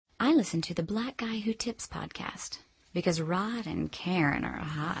I listen to the Black Guy Who Tips podcast because Rod and Karen are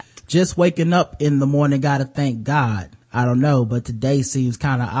hot. Just waking up in the morning, gotta thank God. I don't know, but today seems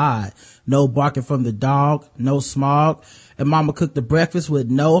kinda odd. No barking from the dog, no smog, and mama cooked the breakfast with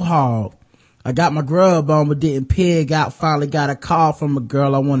no hog. I got my grub on but didn't pig out. Finally got a call from a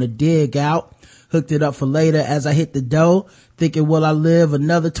girl I wanna dig out. Hooked it up for later as I hit the dough, thinking will I live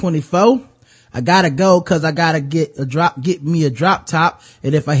another 24? I gotta go cause I gotta get me a drop top,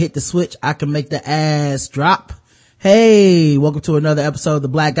 and if I hit the switch I can make the ass drop. Hey, welcome to another episode of the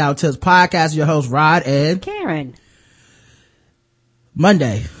Black Guy Who Tips podcast. Your host Rod and Karen.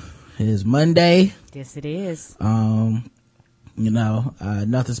 Monday. It is Monday. Yes, it is. Nothing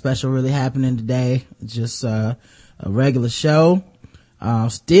special really happening today. Just a regular show.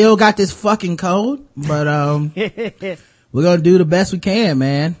 Still got this fucking cold, but we're gonna do the best we can,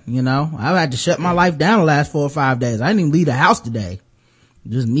 man. I've had to shut my life down the last 4 or 5 days. I didn't even leave the house today.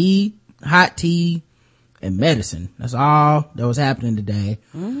 Just me, hot tea, and medicine. That's all that was happening today.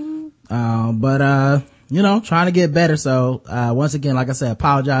 Trying to get better. So once again, like I said,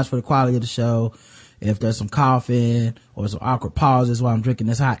 apologize for the quality of the show. If there's some coughing or some awkward pauses while I'm drinking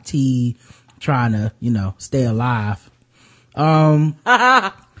this hot tea, trying to, stay alive.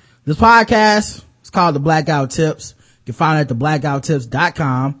 This podcast is called The Black Guy Who Tips. You can find it at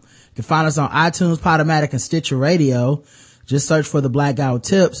theblackguywhotips.com. You can find us on iTunes, Podomatic, and Stitcher Radio. Just search for The Black Guy Who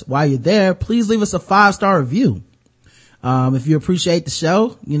Tips. While you're there, please leave us a 5-star review. If you appreciate the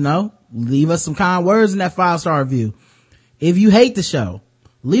show, leave us some kind words in that 5-star review. If you hate the show,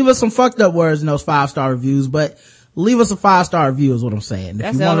 leave us some fucked up words in those 5-star reviews, but leave us a 5-star review is what I'm saying.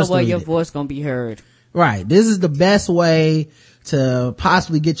 That's the only way your voice gonna be heard. Right. This is the best way to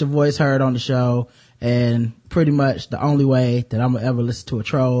possibly get your voice heard on the show, and pretty much the only way that I'm gonna ever listen to a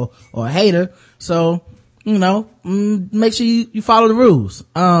troll or a hater. So, make sure you follow the rules.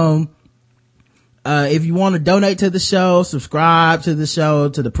 If you want to donate to the show, subscribe to the show,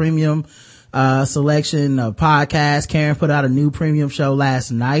 to the premium selection of podcasts. Karen put out a new premium show last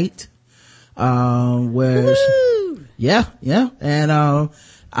night, where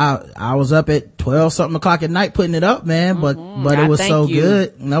I was up at 12 something o'clock at night putting it up, man, but it was so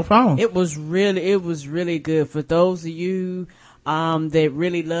good. No problem. It was really good. For those of you that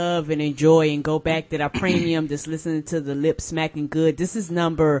really love and enjoy and go back to our premium, just listening to the lip smacking good, this is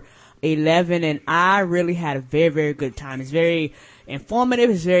number 11, and I really had a very, very good time. It's very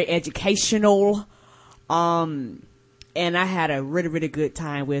informative, it's very educational, and I had a really, really good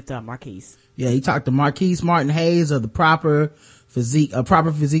time with Marquise. Yeah, he talked to Marquise Martin Hayes of the Proper Physique,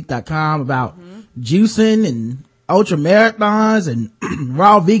 properphysique.com about juicing and ultra marathons and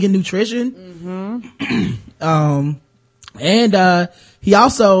raw vegan nutrition. And he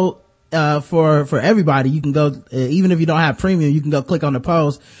also for everybody, you can go, even if you don't have premium, you can go click on the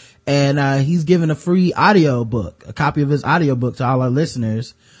post, and he's giving a free audio book, a copy of his audio book to all our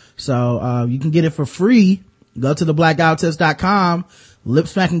listeners. So you can get it for free. Go to theblackguywhotips.com. Lip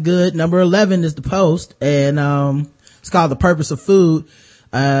smacking good number 11 is the post, and it's called The Purpose of Food.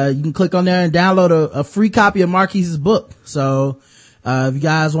 You can click on there and download a free copy of Marquise's book. So if you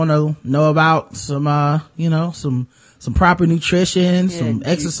guys want to know about some proper nutrition, some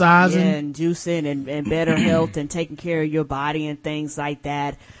exercising, and juicing and better health and taking care of your body and things like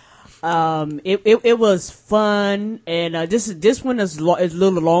that. It was fun, and this one is a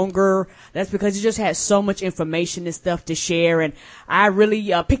little longer. That's because he just had so much information and stuff to share, and I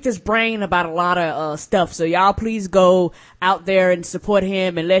really picked his brain about a lot of stuff. So y'all please go out there and support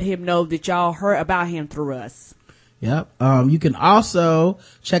him and let him know that y'all heard about him through us. Yep. You can also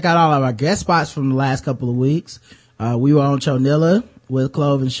check out all of our guest spots from the last couple of weeks. We were on Chonilla with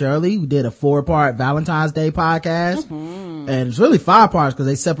Clove and Shirley. We did a 4-part Valentine's Day podcast, and it's really 5 parts because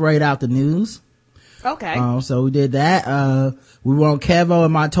they separate out the news. Okay. So we did that. We were on Kevo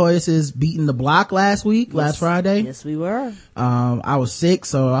and Montoya's Beating the Block last Friday. Yes, we were. I was sick,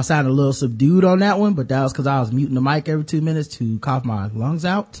 so I sounded a little subdued on that one, but that was because I was muting the mic every 2 minutes to cough my lungs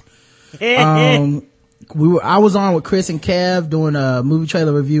out. I was on with Chris and Kev doing a movie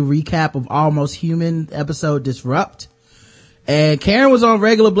trailer review recap of Almost Human episode Disrupt. And Karen was on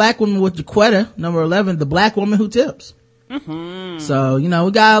Regular Black Woman with Jaquetta, number 11, The Black Woman Who Tips. So,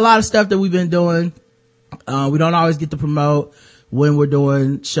 we got a lot of stuff that we've been doing. We don't always get to promote when we're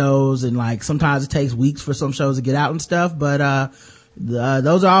doing shows, and like sometimes it takes weeks for some shows to get out and stuff, but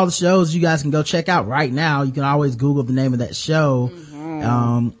those are all the shows you guys can go check out right now. You can always Google the name of that show.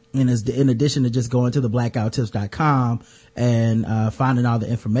 In addition to just going to the blackguywhotips.com and finding all the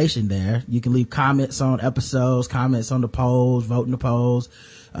information there. You can leave comments on episodes, comments on the polls, vote in the polls.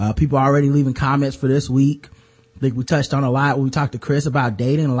 People are already leaving comments for this week. I think we touched on a lot when we talked to Chris about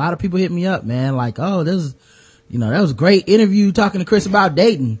dating. A lot of people hit me up, man, like, oh, that was a great interview talking to Chris about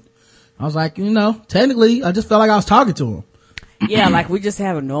dating. I was like, technically, I just felt like I was talking to him. Yeah, like we just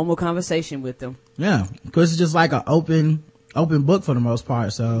have a normal conversation with them. Yeah, Chris is just like an open book for the most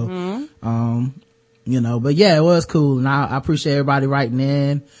part. So, but yeah, it was cool. And I appreciate everybody writing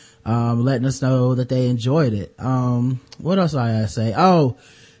in, letting us know that they enjoyed it. What else I gotta say? Oh,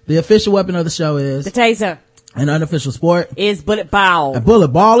 the official weapon of the show is the taser. An unofficial sport is bullet ball. A bullet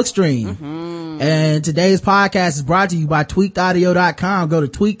ball extreme. And today's podcast is brought to you by tweakedaudio.com. Go to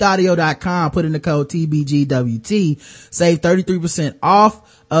tweakedaudio.com, put in the code TBGWT, save 33%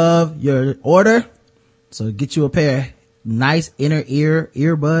 off of your order. So get you a pair of nice inner ear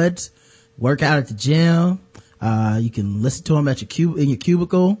earbuds, work out at the gym. You can listen to them at in your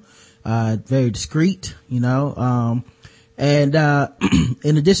cubicle. Very discreet, and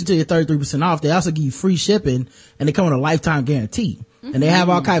in addition to your 33% off, they also give you free shipping, and they come with a lifetime guarantee. And they have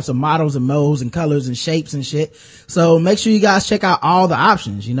all types of models and molds and colors and shapes and shit. So make sure you guys check out all the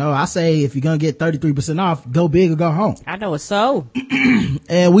options. I say if you're gonna get 33% off, go big or go home. I know it's so.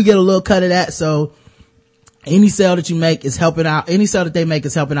 And we get a little cut of that, so any sale that you make is helping out. Any sale that they make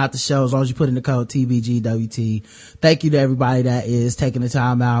is helping out the show, as long as you put in the code TBGWT. Thank you to everybody that is taking the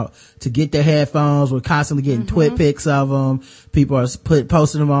time out to get their headphones. We're constantly getting twit pics of them. People are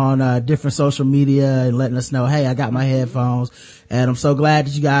posting them on different social media and letting us know, hey, I got my headphones. And I'm so glad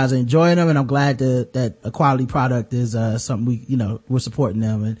that you guys are enjoying them, and I'm glad that a quality product is something we're supporting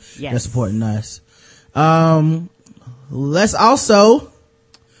them, and they're supporting us. Let's also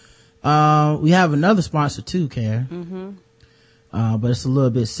we have another sponsor too, Karen. But it's a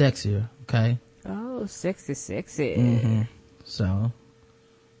little bit sexier. Okay. Oh, sexy. So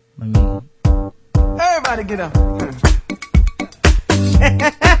let me. Everybody get up.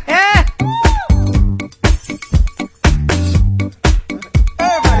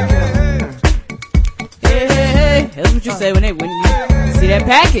 Hey. That's what you say when you see that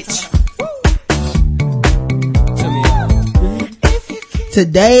package.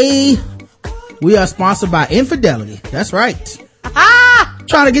 Today, we are sponsored by Infidelity. That's right.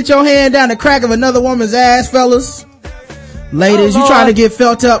 Trying to get your hand down the crack of another woman's ass, fellas. Ladies, you trying to get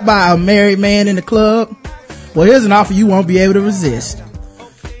felt up by a married man in the club? Well, here's an offer you won't be able to resist.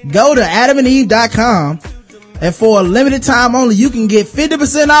 Go to adamandeve.com, and for a limited time only, you can get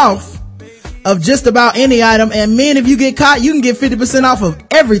 50% off of just about any item. And men, if you get caught, you can get 50% off of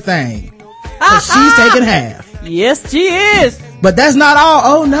everything. So she's taking half. Yes, she is. But that's not all.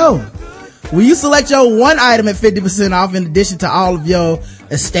 Oh no. When you select your one item at 50% off, in addition to all of your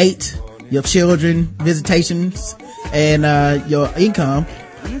estate, your children, visitations, and your income,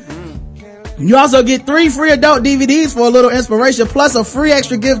 you also get 3 free adult DVDs for a little inspiration, plus a free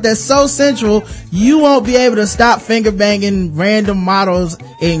extra gift that's so sensual you won't be able to stop finger banging random models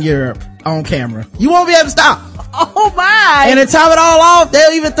in Europe on camera. You won't be able to stop. Oh my. And to top it all off,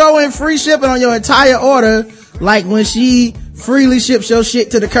 they'll even throw in free shipping on your entire order, like when she freely ships your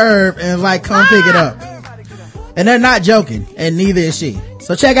shit to the curb and come pick it up. And they're not joking, and neither is she.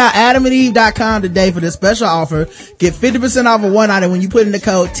 So check out adamandeve.com today for this special offer. Get 50% off of one item when you put in the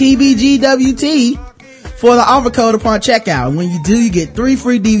code TBGWT for the offer code upon checkout. And when you do, you get 3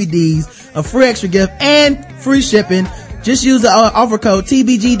 free DVDs, a free extra gift, and free shipping. Just use the offer code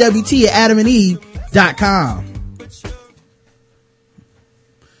TBGWT at adamandeve.com.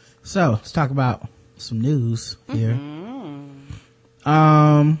 So let's talk about some news here.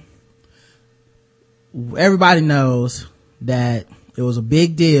 Everybody knows that it was a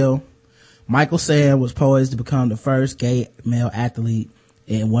big deal. Michael Sam was poised to become the first gay male athlete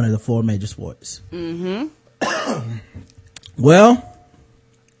in one of the 4 major sports. Well,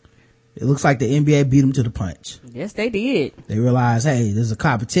 it looks like the NBA beat him to the punch. Yes, they did. They realized, hey, there's a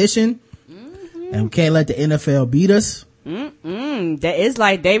competition, and we can't let the NFL beat us. That is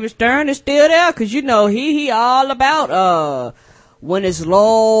like David Stern is still there, cause he all about when it's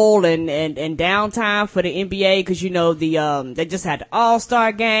lull and downtime for the NBA, cause they just had the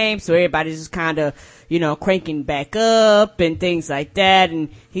All-Star game, so everybody's just kind of cranking back up and things like that, and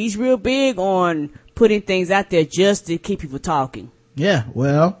he's real big on putting things out there just to keep people talking. Yeah,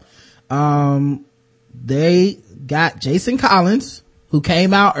 well, they got Jason Collins, who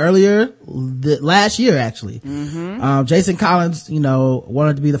came out earlier last year, actually. Jason Collins,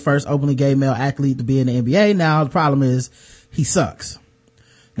 wanted to be the first openly gay male athlete to be in the NBA. Now, the problem is he sucks.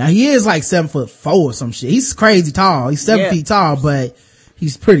 Now, he is like 7'4" or some shit. He's crazy tall. He's 7 feet tall, but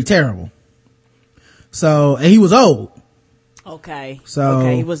he's pretty terrible. So, and he was old. Okay. So.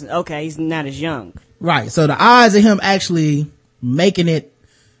 Okay, he's not as young. Right. So the odds of him actually making it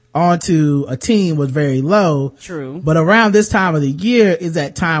onto a team was very low. True. But around this time of the year is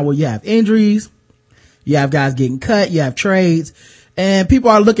that time where you have injuries, you have guys getting cut, you have trades, and people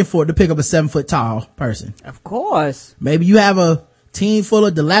are looking for it to pick up a 7-foot tall person. Of course. Maybe you have a team full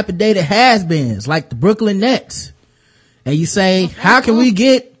of dilapidated has-beens like the Brooklyn Nets, and you say, how can we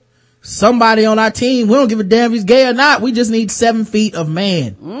get somebody on our team? We don't give a damn if he's gay or not. We just need 7 feet of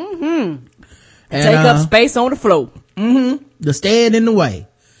man. And And, take up space on the floor. To stand in the way.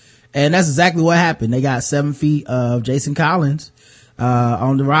 And that's exactly what happened. They got 7 feet of Jason Collins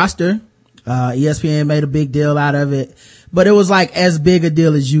on the roster. ESPN made a big deal out of it, but it was like as big a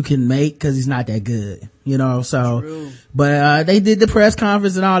deal as you can make because he's not that good, you know. So True. but they did the press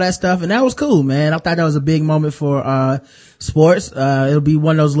conference and all that stuff, and that was cool, man. I thought that was a big moment for sports. It'll be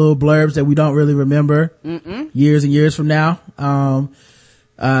one of those little blurbs that we don't really remember years and years from now,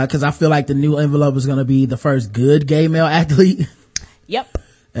 because I feel like the new envelope is going to be the first good gay male athlete. Yep.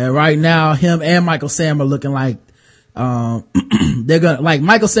 And right now, him and Michael Sam are looking like, they're gonna, like,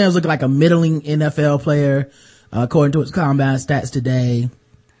 Michael Sam's looking like a middling NFL player, according to his combine stats today.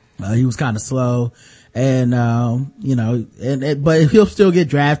 He was kind of slow and, you know, but he'll still get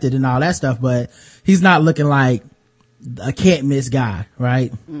drafted and all that stuff, but he's not looking like a can't miss guy,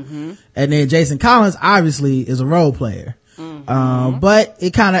 right? And then Jason Collins obviously is a role player. But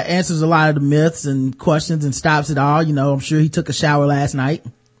it kind of answers a lot of the myths and questions and stops it all. You know, I'm sure he took a shower last night.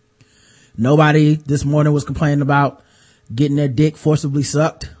 Nobody this morning was complaining about getting their dick forcibly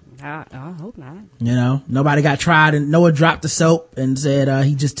sucked. I hope not. You know, nobody got tried and no one dropped the soap and said,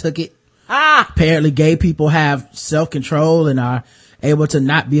 he just took it. Apparently gay people have self-control and are able to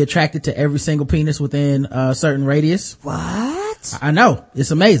not be attracted to every single penis within a certain radius. What? I know.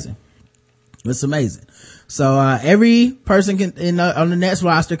 It's amazing. It's amazing. So, every person on the Nets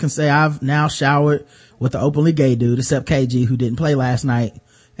roster can say, I've now showered with an openly gay dude, except KG, who didn't play last night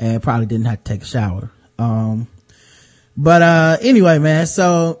and probably didn't have to take a shower. Anyway, man,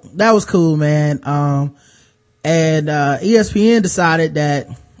 so that was cool, man. And ESPN decided that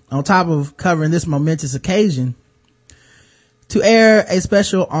on top of covering this momentous occasion, to air a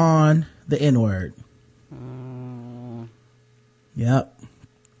special on the N-word. Yep.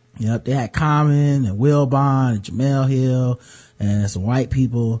 They had Common and Wilbon and Jamel Hill and some white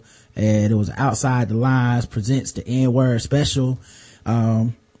people, and it was Outside the Lines presents the N-word special.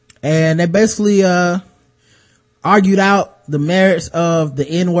 And they basically, argued out the merits of the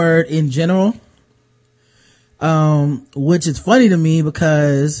N-word in general. Which is funny to me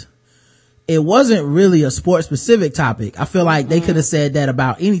because it wasn't really a sport specific topic. I feel like they could have said that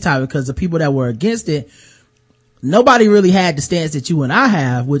about any topic because the people that were against it, nobody really had the stance that you and I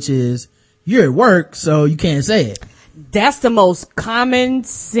have, which is you're at work, so you can't say it. That's the most common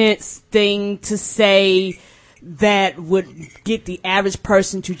sense thing to say that would get the average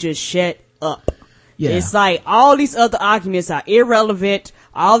person to just shut up. Yeah. It's like all these other arguments are irrelevant.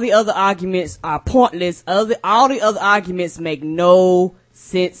 All the other arguments are pointless. All the other arguments make no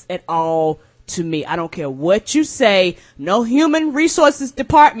sense at all to me. I don't care what you say. No human resources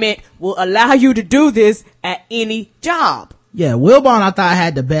department will allow you to do this at any job. Yeah, Wilbon I thought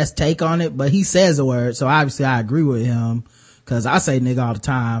had the best take on it, but he says the word, so obviously I agree with him because I say nigga all the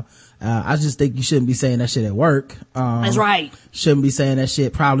time. I just think you shouldn't be saying that shit at work. That's right. Shouldn't be saying that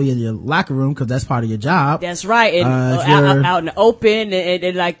shit probably in your locker room because that's part of your job. That's right. And out in the open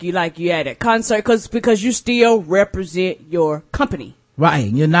and like you at a concert because you still represent your company.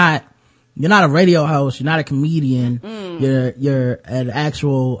 Right. You're not a radio host. You're not a comedian. You're an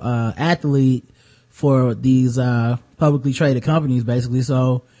actual, athlete for these, publicly traded companies basically.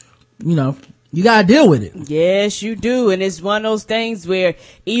 So, you know, you gotta deal with it. Yes, you do. And it's one of those things where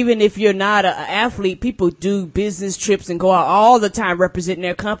even if you're not an athlete, people do business trips and go out all the time representing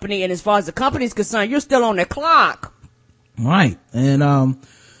their company. And as far as the company's concerned, you're still on their clock. Right. And,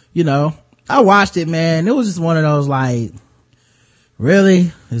 you know, I watched it, man. It was just one of those like,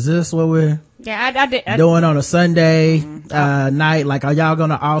 really? Is this what we're doing on a Sunday, night? Like, are y'all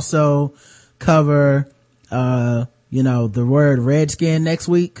gonna also cover, you know, the word redskin next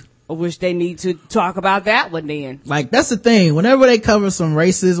week? I wish they need to talk about that one then. Like, that's the thing. Whenever they cover some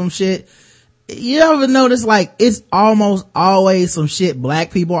racism shit, you ever notice, like, it's almost always some shit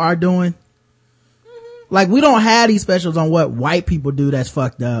black people are doing? Like, we don't have these specials on what white people do that's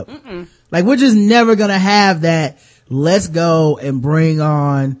fucked up. Like, we're just never gonna have that, let's go and bring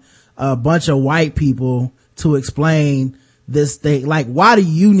on a bunch of white people to explain this thing. Like, why do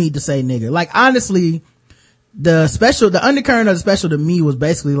you need to say nigger? Like, honestly, the undercurrent of the special to me was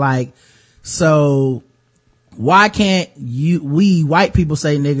basically like, so why can't we white people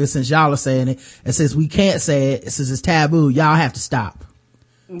say nigger since y'all are saying it, and since we can't say it, since it's taboo, y'all have to stop.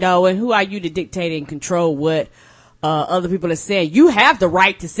 No, and who are you to dictate and control what other people are saying? You have the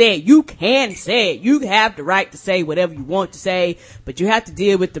right to say it. You can say it. You have the right to say whatever you want to say, but you have to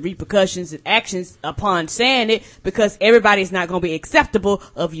deal with the repercussions and actions upon saying it, because everybody's not going to be acceptable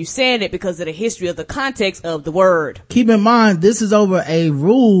of you saying it because of the history of the context of the word. Keep in mind, this is over a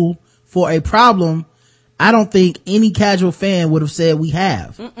rule for a problem I don't think any casual fan would have said we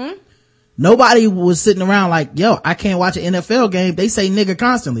have. Nobody was sitting around like, yo, I can't watch an NFL game. They say nigga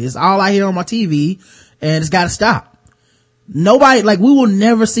constantly. It's all I hear on my TV, and it's got to stop. Nobody, like, we will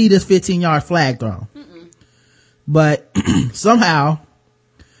never see this 15-yard flag thrown. But somehow,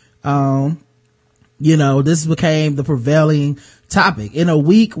 this became the prevailing topic in a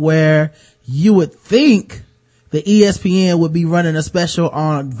week where you would think the ESPN would be running a special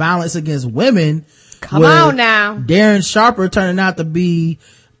on violence against women. Come on now. Darren Sharper turning out to be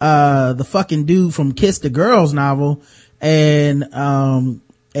the fucking dude from Kiss the Girls novel, and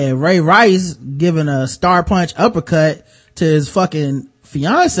Ray Rice giving a star punch uppercut to his fucking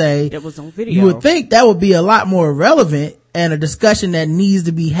fiance. That was on video. You would think that would be a lot more relevant and a discussion that needs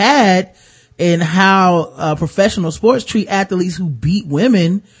to be had in how professional sports treat athletes who beat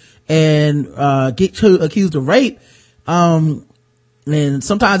women and get accused of rape, and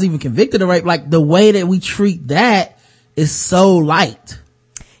sometimes even convicted of rape. Like, the way that we treat that is so light.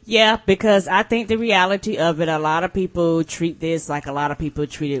 Yeah, because I think the reality of it, a lot of people treat this like a lot of people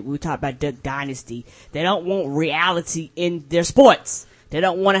treat it. We talk about Duck Dynasty. They don't want reality in their sports. They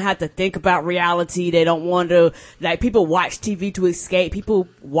don't want to have to think about reality. They don't want to, like, people watch TV to escape. People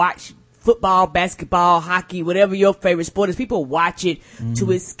watch football, basketball, hockey, whatever your favorite sport is. People watch it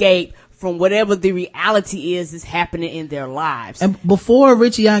to escape from whatever the reality is happening in their lives. And before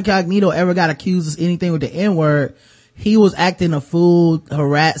Richie Incognito ever got accused of anything with the N-word, he was acting a fool,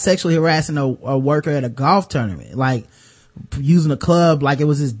 sexually harassing a worker at a golf tournament, like using a club like it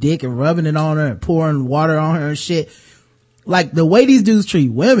was his dick and rubbing it on her and pouring water on her and shit. Like, the way these dudes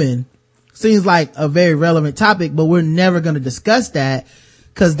treat women seems like a very relevant topic, but we're never going to discuss that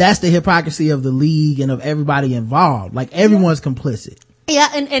because that's the hypocrisy of the league and of everybody involved. Like, everyone's complicit. Yeah,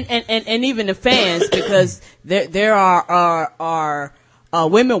 and even the fans, because there are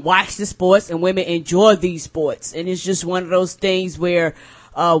women watch the sports and women enjoy these sports, and it's just one of those things where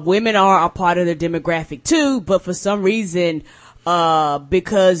women are a part of the demographic too, but for some reason,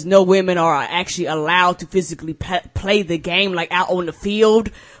 because no women are actually allowed to physically play the game, like out on the field,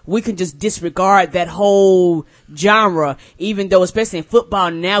 we can just disregard that whole genre, even though, especially in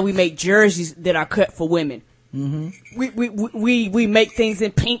football now, we make jerseys that are cut for women. We make things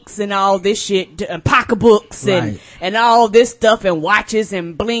in pinks and all this shit, and pocketbooks and all this stuff, and watches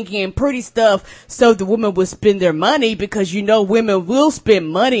and blinky and pretty stuff, so the women will spend their money, because women will spend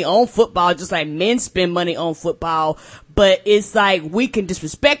money on football just like men spend money on football. But it's like, we can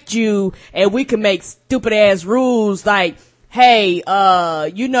disrespect you and we can make stupid ass rules like, hey,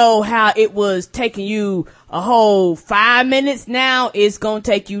 you know how it was taking you a whole 5 minutes, now it's gonna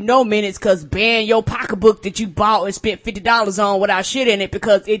take you no minutes, cause ban your pocketbook that you bought and spent $50 on without shit in it,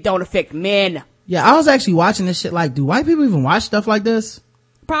 because it don't affect men. Yeah, I was actually watching this shit like, do white people even watch stuff like this?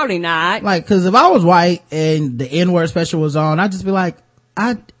 Probably not. Like, cause if I was white and the N-word special was on, I'd just be like,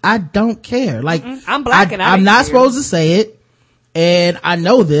 I don't care. Like, I'm black and I'm not supposed to say it, and I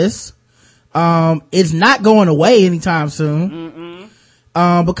know this. It's not going away anytime soon.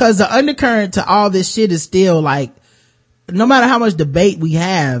 Because the undercurrent to all this shit is still like, no matter how much debate we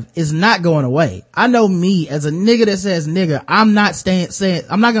have, it's not going away. I know me as a nigga that says nigga, I'm not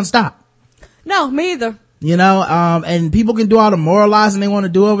I'm not gonna stop. No, me either. And people can do all the moralizing they want to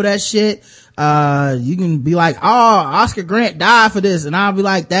do over that shit. You can be like, oh, Oscar Grant died for this, and I'll be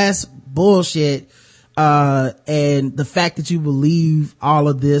like, that's bullshit. And the fact that you believe all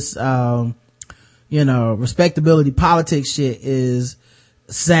of this, respectability politics shit is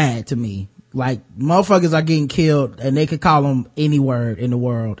sad to me. Like, motherfuckers are getting killed and they could call them any word in the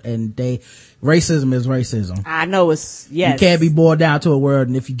world, and racism is racism. I know yes. You can't be boiled down to a word,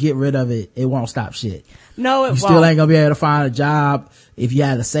 and if you get rid of it, it won't stop shit. No, it won't. You still ain't gonna be able to find a job if you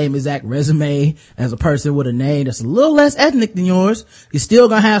had the same exact resume as a person with a name that's a little less ethnic than yours. You're still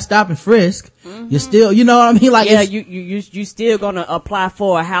gonna have stop and frisk. You're still, you know what I mean? Like, yeah, you still gonna apply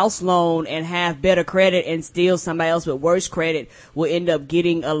for a house loan and have better credit, and still somebody else with worse credit will end up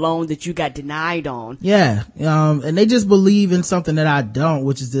getting a loan that you got denied on. Yeah. And they just believe in something that I don't,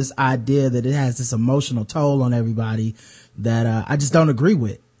 which is this idea that it has this emotional toll on everybody that, I just don't agree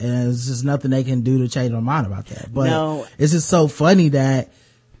with. And there's just nothing they can do to change my mind about that. But it's just so funny that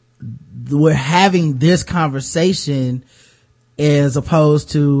we're having this conversation as opposed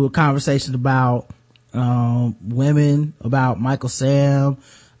to a conversation about women, about Michael Sam,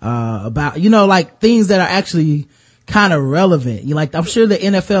 about, like things that are actually kind of relevant. I'm sure the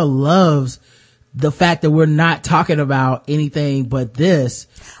NFL loves the fact that we're not talking about anything but this,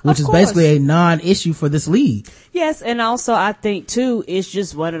 which is basically a non-issue for this league. Yes, and also I think too, it's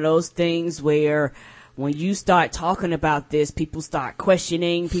just one of those things where when you start talking about this, people start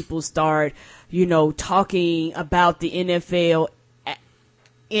questioning, people start, talking about the NFL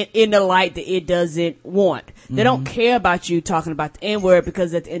in the light that it doesn't want. They don't care about you talking about the N-word,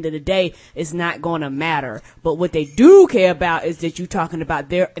 because at the end of the day, it's not going to matter. But what they do care about is that you talking about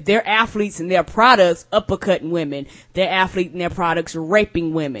their athletes and their products uppercutting women, their athletes and their products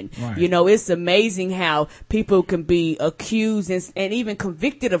raping women. Right. It's amazing how people can be accused and even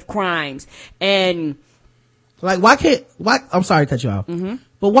convicted of crimes. And I'm sorry to cut you off,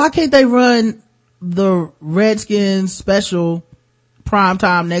 but why can't they run the Redskins special prime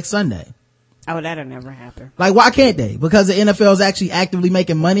time next Sunday? Oh, that'll never happen. Why can't they? Because the NFL is actually actively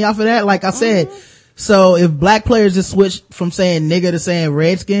making money off of that. Like I said, so if black players just switch from saying nigga to saying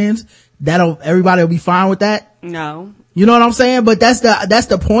Redskins, everybody will be fine with that? No. You know what I'm saying? But that's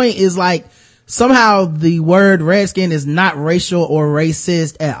the point, is somehow the word Redskin is not racial or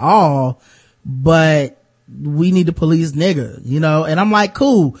racist at all, but we need to police nigga, and I'm like,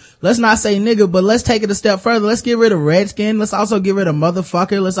 cool, let's not say nigga, but let's take it a step further. Let's get rid of redskin. Let's also get rid of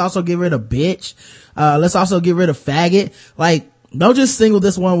motherfucker. Let's also get rid of bitch. Let's also get rid of faggot. Don't just single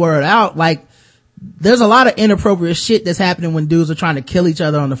this one word out. There's a lot of inappropriate shit that's happening when dudes are trying to kill each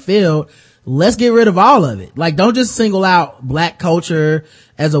other on the field. Let's get rid of all of it. Don't just single out black culture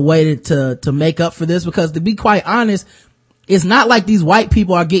as a way to make up for this, because to be quite honest, it's not like these white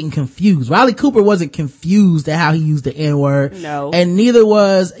people are getting confused. Riley Cooper wasn't confused at how he used the N-word. No. And neither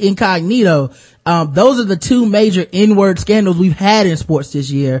was Incognito. Those are the two major N-word scandals we've had in sports this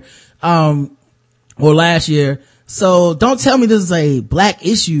year, or last year. So don't tell me this is a black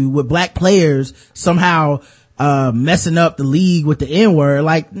issue with black players somehow, messing up the league with the N-word.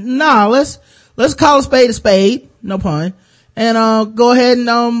 Nah, let's call a spade, no pun, and, go ahead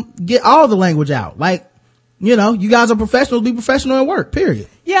and, get all the language out. You guys are professionals, be professional at work, period.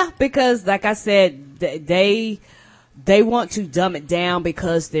 Yeah, because like I said, they want to dumb it down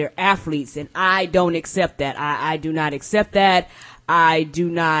because they're athletes, and I don't accept that. I do not accept that. I do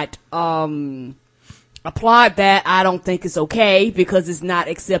not, applaud that. I don't think it's okay because it's not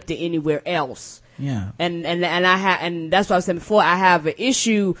accepted anywhere else. Yeah. And that's what I was saying before. I have an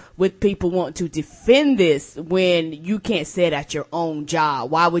issue with people wanting to defend this when you can't say it at your own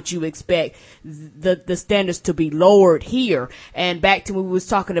job. Why would you expect the standards to be lowered here? And back to when we was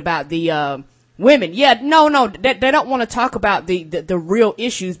talking about the, women. Yeah, no, they don't want to talk about the real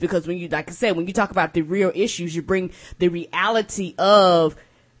issues, because when you, like I said, when you talk about the real issues, you bring the reality of,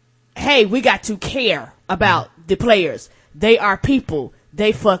 hey, we got to care about the players. They are people.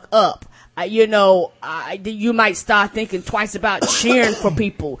 They fuck up. You might start thinking twice about cheering for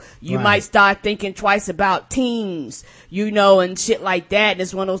people. You Right. might start thinking twice about teams, and shit like that. And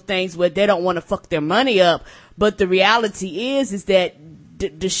it's one of those things where they don't want to fuck their money up. But the reality is that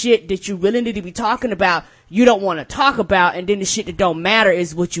the shit that you really need to be talking about, you don't want to talk about. And then the shit that don't matter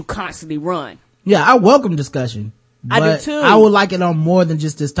is what you constantly run. Yeah, I welcome discussion. I do too. I would like it on more than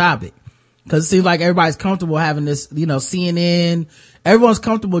just this topic. Cause it seems like everybody's comfortable having this, CNN, everyone's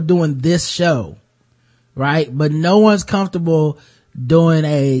comfortable doing this show, right? But no one's comfortable doing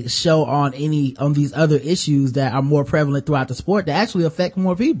a show on these other issues that are more prevalent throughout the sport that actually affect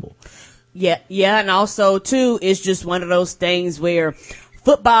more people. Yeah, and also too, it's just one of those things where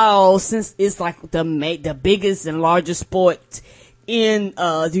football, since it's like the biggest and largest sport in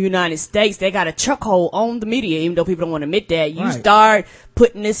the United States, they got a chokehold on the media, even though people don't want to admit that. You Right. start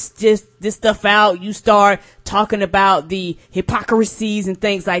putting this stuff out, you start talking about the hypocrisies and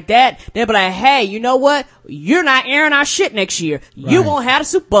things like that, they'll be like, hey, you know what? You're not airing our shit next year. You Right. won't have the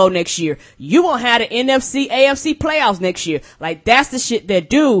Super Bowl next year. You won't have the NFC, AFC playoffs next year. That's the shit they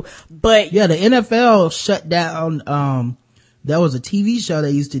do. But Yeah, the NFL shut down, there was a TV show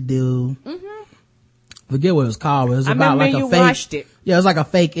they used to do. Forget what it was called, but it was I about remember like a you fake, watched it. Yeah, it was like a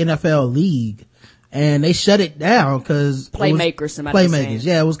fake NFL league. And they shut it down because Playmakers, somebody was saying.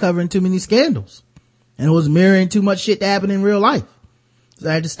 Yeah, it was covering too many scandals. And it was mirroring too much shit that happened in real life. So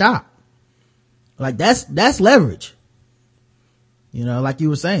I had to stop. That's leverage. Like you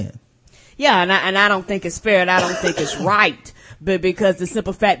were saying. Yeah, and I don't think it's fair, and I don't think it's right, but because the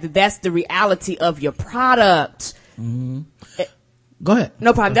simple fact that that's the reality of your product. Go ahead.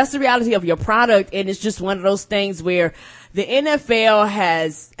 No problem. That's the reality of your product, and it's just one of those things where the NFL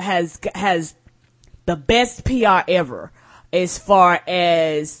has the best PR ever, as far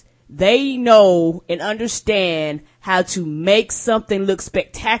as they know and understand how to make something look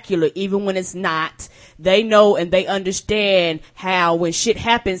spectacular even when it's not. They know and they understand how, when shit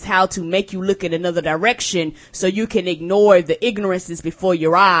happens, how to make you look in another direction so you can ignore the ignorances before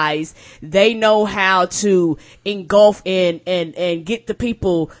your eyes. They know how to engulf and get the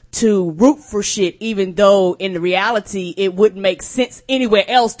people to root for shit, even though in reality it wouldn't make sense anywhere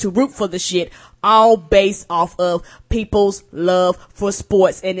else to root for the shit. All based off of people's love for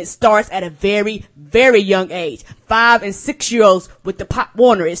sports. And it starts at a very, very young age. 5 and 6 year olds with the Pop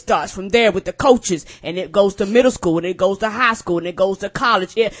Warner. It starts from there with the coaches, and it goes to middle school, and it goes to high school, and it goes to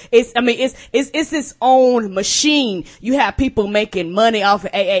college. It's its own machine. You have people making money off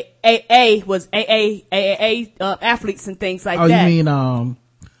of AAA athletes and things like that. Oh, you mean,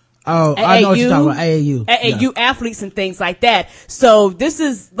 I know what you're talking about. AAU athletes and things like that. So this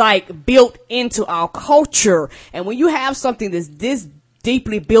is like built into our culture. And when you have something that's this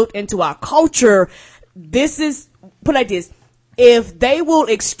deeply built into our culture, this is, put like this, if they will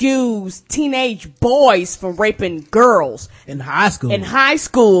excuse teenage boys from raping girls in high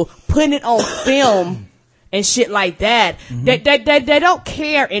school, putting it on film and shit like that, they don't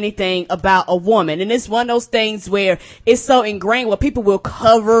care anything about a woman. And it's one of those things where it's so ingrained where people will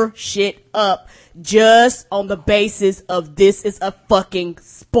cover shit up just on the basis of this is a fucking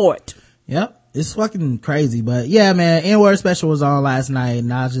sport. Yep. It's fucking crazy. But yeah, man, N-Word special was on last night,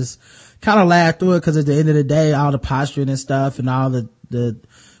 and I just kind of laughed through it because at the end of the day, all the posturing and stuff and all the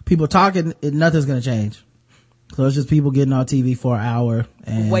people talking, nothing's gonna change. So it's just people getting on TV for an hour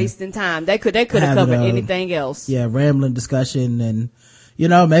and wasting time. They could have covered anything else. Yeah, rambling discussion, and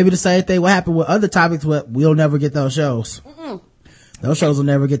maybe the same thing will happen with other topics, but we'll never get those shows. Those shows will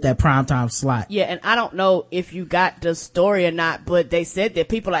never get that primetime slot. Yeah, and I don't know if you got the story or not, but they said that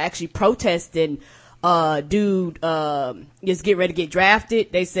people are actually protesting just get ready to get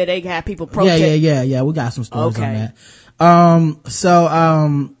drafted. They said they have people protest. Yeah, we got some stories on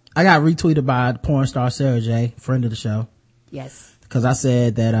that. I got retweeted by porn star Sarah J, friend of the show. Yes. Cause I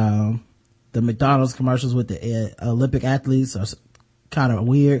said that, the McDonald's commercials with the Olympic athletes are kind of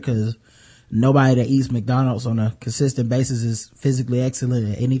weird cause nobody that eats McDonald's on a consistent basis is physically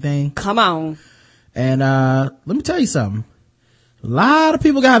excellent at anything. Come on. And, let me tell you something. A lot of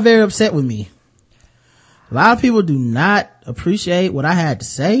people got very upset with me. A lot of people do not appreciate what I had to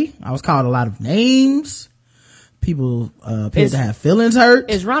say. I was called a lot of names. People appear to have feelings hurt.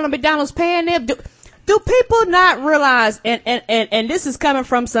 Is Ronald McDonald's paying them? Do people not realize, and this is coming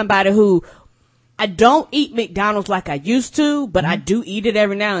from somebody who, I don't eat McDonald's like I used to, but I do eat it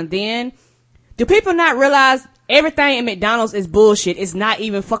every now and then. Do people not realize everything in McDonald's is bullshit? It's not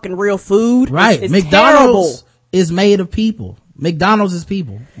even fucking real food. Right. It's McDonald's terrible. is made of people. McDonald's is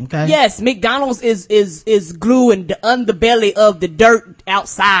people. Okay. Yes, McDonald's is glue in the underbelly of the dirt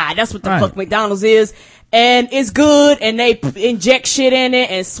outside. That's what the fuck McDonald's is. And it's good, and they inject shit in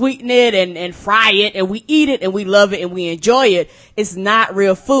it and sweeten it and fry it, and we eat it and we love it and we enjoy it. It's not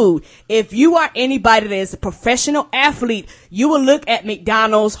real food. If you are anybody that is a professional athlete, you will look at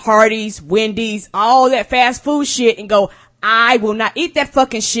McDonald's, Hardee's, Wendy's, all that fast food shit and go, I will not eat that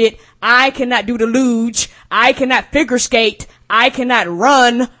fucking shit. I cannot do the luge. I cannot figure skate. I cannot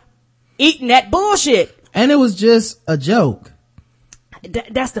run eating that bullshit. And it was just a joke.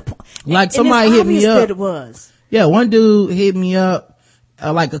 That's the point. Like somebody hit me up. It was. Yeah, one dude hit me up.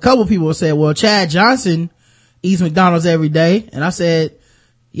 Like a couple people said, well, Chad Johnson eats McDonald's every day. And I said,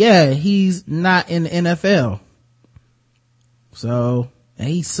 yeah, he's not in the NFL. So, and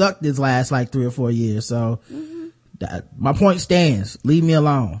he sucked his last like 3 or 4 years. So, my point stands. Leave me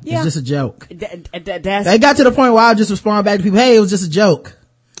alone. Yeah. It's just a joke. They got to the point where I just respond back to people, hey, it was just a joke.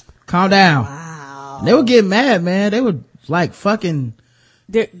 Calm down. Wow. And they would get mad, man. They would like fucking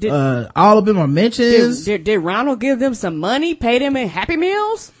all of them are mentions. Did Ronald give them some money, pay them in Happy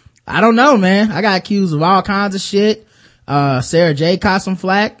Meals? I don't know, man. I got accused of all kinds of shit. Sarah J caught some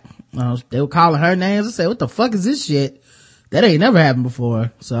flack. They were calling her names. I said, what the fuck is this shit? That ain't never happened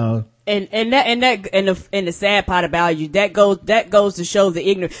before. So. And the sad part about you, that goes to show the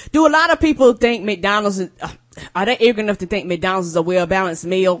ignorance. Do a lot of people think McDonald's are they ignorant enough to think McDonald's is a well-balanced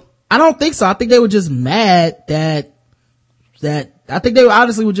meal? I don't think so. I think they were just mad I think they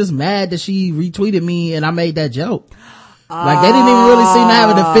honestly were just mad that she retweeted me and I made that joke. Like they didn't even really seem to have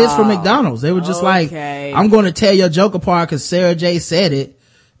a defense for McDonald's. They were just like, I'm going to tear your joke apart because Sarah J said it,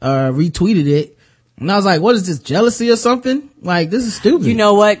 retweeted it. And I was like, what is this, jealousy or something? Like, this is stupid. You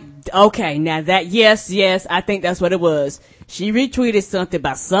know what? Okay, now that, yes, I think that's what it was. She retweeted something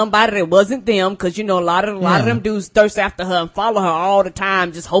about somebody that wasn't them, cause a lot of them dudes thirst after her and follow her all the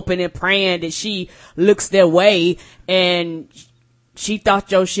time, just hoping and praying that she looks their way, and she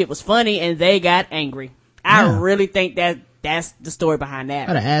thought your shit was funny and they got angry. I really think that's the story behind that.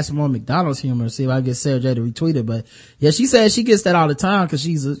 I gotta add some more McDonald's humor and see if I can get Sarah J to retweet it. But yeah, she says she gets that all the time because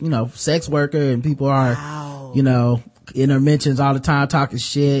she's a, sex worker and people are, in her mentions all the time talking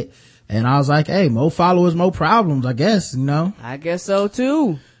shit. And I was like, hey, more followers, more problems, I guess, I guess so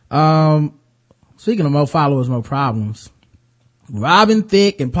too. Speaking of more followers, more problems. Robin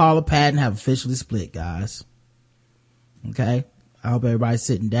Thicke and Paula Patton have officially split, guys. Okay. I hope everybody's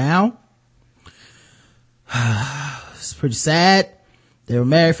sitting down. It's pretty sad. They were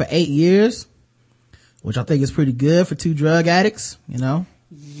married for 8 years, which I think is pretty good for two drug addicts,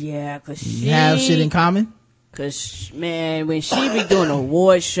 Yeah, cause you have shit in common. Cause man, when she be doing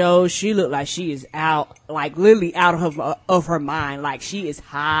award shows, she look like she is out, like literally out of her mind. Like she is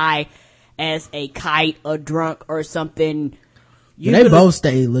high as a kite or drunk or something. They both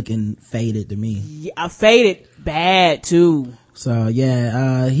stay looking faded to me. Yeah, faded bad too. So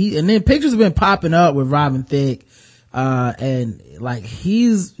yeah, and then pictures have been popping up with Robin Thicke, and like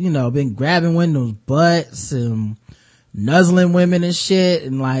he's, been grabbing women's butts and nuzzling women and shit.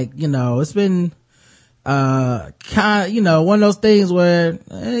 And like, it's been, kind of, one of those things where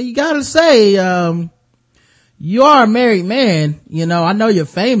you gotta say, you are a married man. I know you're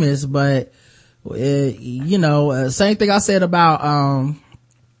famous, but, same thing I said about,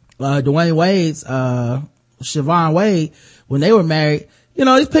 Dwayne Wade's, Siobhan Wade, when they were married,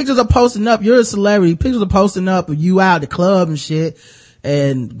 these pictures are posting up. You're a celebrity. Pictures are posting up of you out at the club and shit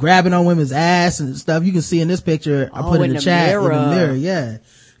and grabbing on women's ass and stuff. You can see in this picture, I put in the chat, mirror. in the mirror. Yeah.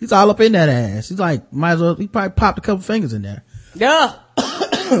 He's all up in that ass. He's like, he probably popped a couple fingers in there. Yeah.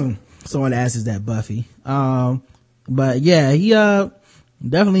 Someone asks, is that Buffy? But yeah, he,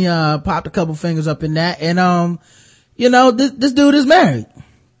 definitely, popped a couple fingers up in that. And, this dude is married.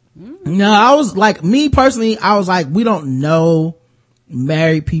 No, I was like, me personally, I was like, we don't know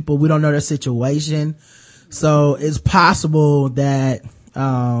married people. We don't know their situation. So it's possible that,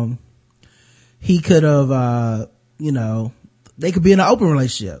 he could have, they could be in an open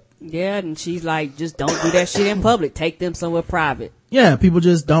relationship. Yeah, and she's like, just don't do that shit in public. Take them somewhere private. Yeah, people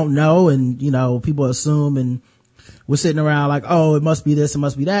just don't know, and, people assume, and we're sitting around like, oh, it must be this, it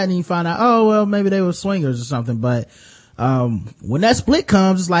must be that, and you find out, oh, well, maybe they were swingers or something. But when that split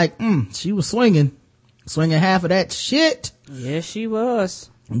comes, it's like, she was swinging half of that shit. Yeah, she was.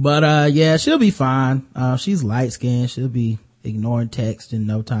 But yeah, she'll be fine. She's light skinned. She'll be ignoring text in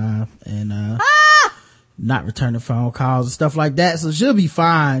no time and not returning phone calls and stuff like that. So she'll be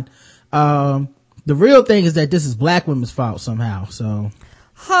fine. The real thing is that this is black women's fault somehow. So,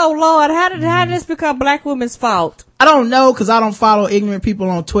 oh Lord, how did this become black women's fault? I don't know, cause I don't follow ignorant people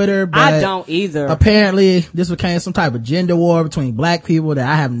on Twitter, but I don't either. Apparently this became some type of gender war between black people that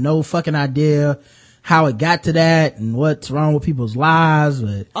I have no fucking idea how it got to that and what's wrong with people's lives.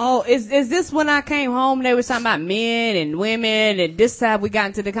 But is this when I came home they were talking about men and women, and this time we got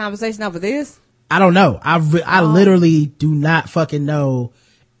into the conversation over this? I don't know. I literally do not fucking know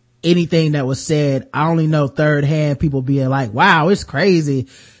anything that was said. I only know third hand people being like, wow, it's crazy.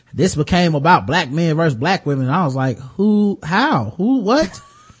 This became about black men versus black women. And I was like, who, how, who, what?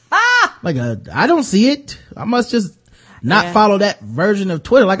 Like, I don't see it. I must just not follow that version of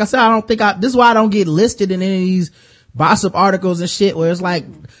Twitter. Like I said, I don't think this is why I don't get listed in any of these gossip articles and shit where it's like,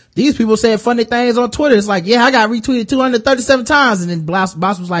 these people said funny things on Twitter. It's like, yeah, I got retweeted 237 times. And then Boss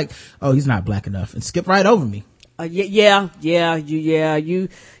was like, oh, he's not black enough, and skipped right over me. You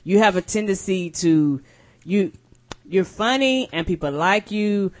have a tendency to, you're funny and people like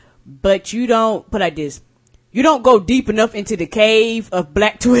you, but you don't, put like this, you don't go deep enough into the cave of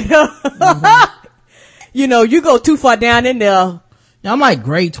black Twitter. Mm-hmm. You go too far down in there. Yeah, I'm like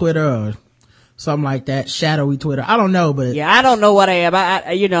gray Twitter or something like that, shadowy Twitter. I don't know, but yeah, I don't know what I am.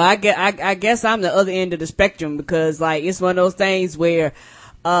 I guess I'm the other end of the spectrum, because like it's one of those things where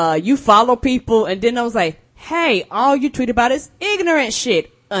you follow people and then I was like, hey, all you tweet about is ignorant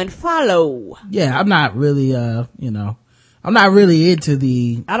shit. Unfollow. Yeah, I'm not really I'm not really into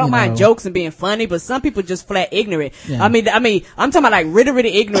the, I don't mind jokes and being funny, but some people just flat ignorant. Yeah. I mean, I'm talking about like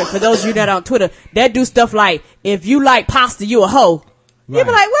really ignorant. For those of you that are on Twitter, that do stuff like, if you like pasta, you a hoe. Right. You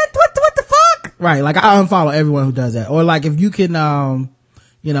be like, what the fuck? Right. Like I unfollow everyone who does that. Or like if you can,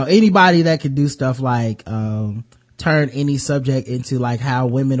 anybody that can do stuff like, turn any subject into like how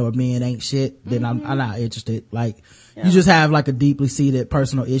women or men ain't shit, then I'm not interested. Like, you just have like a deeply seated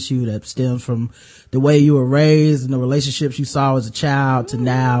personal issue that stems from the way you were raised and the relationships you saw as a child to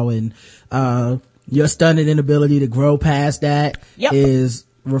now, and your stunted inability to grow past that is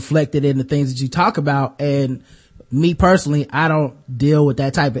reflected in the things that you talk about. And me personally, I don't deal with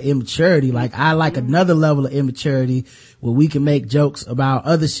that type of immaturity. Like I like another level of immaturity where we can make jokes about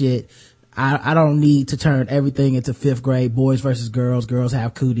other shit. I don't need to turn everything into fifth grade, boys versus girls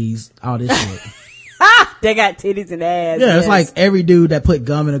have cooties, all this shit. They got titties and ass. Yeah, it's like every dude that put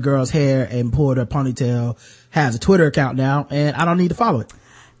gum in a girl's hair and pulled a ponytail has a Twitter account now, and I don't need to follow it.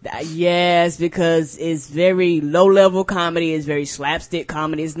 Yes, because it's very low level comedy, it's very slapstick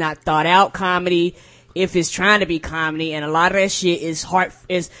comedy, it's not thought out comedy if it's trying to be comedy, and a lot of that shit is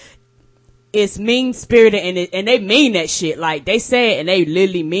it's mean spirited, and they mean that shit. Like, they say it and they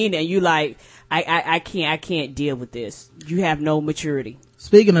literally mean it, and you like, I can't deal with this. You have no maturity.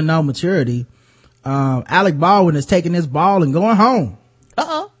 Speaking of no maturity, Alec Baldwin is taking his ball and going home.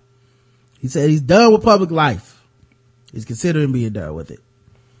 He said he's done with public life. He's considering being done with it.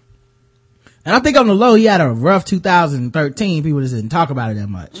 And I think on the low, he had a rough 2013. People just didn't talk about it that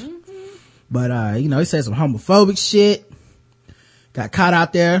much. But, he said some homophobic shit. Got caught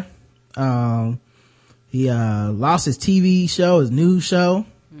out there. He lost his TV show, his news show.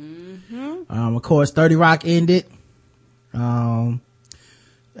 Of course, 30 Rock ended. And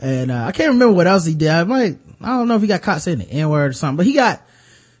I can't remember what else he did. I don't know if he got caught saying the N-word or something, but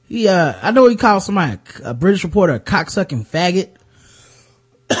I know he called somebody, a British reporter, a cocksucking faggot.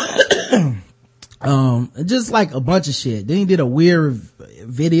 Just like a bunch of shit. Then he did a weird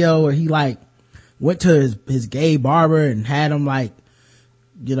video where he like went to his gay barber and had him like,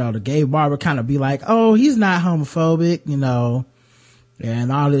 the gay barber kind of be like, oh, he's not homophobic,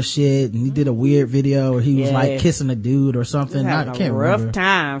 and all this shit. And he did a weird video where he was like kissing a dude or something. I can't remember. Rough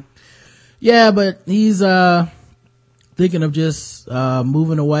time. Yeah, but he's thinking of just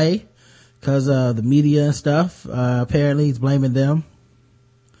moving away because the media and stuff. Apparently he's blaming them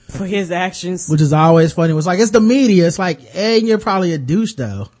for his actions, which is always funny. It's like, it's the media. It's like, hey, you're probably a douche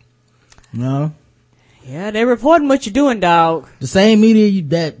though. Yeah, they're reporting what you're doing, dog. The same media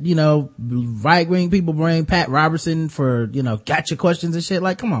that, right-wing people bring Pat Robertson for, gotcha questions and shit.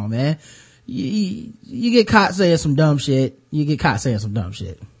 Like, come on, man. You get caught saying some dumb shit. He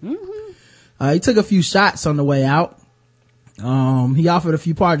took a few shots on the way out. He offered a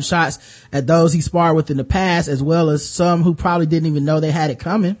few parting shots at those he sparred with in the past, as well as some who probably didn't even know they had it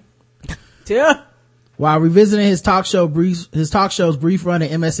coming. Yeah. While revisiting his talk show's brief run at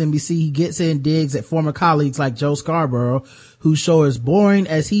MSNBC, he gets in digs at former colleagues like Joe Scarborough, whose show is boring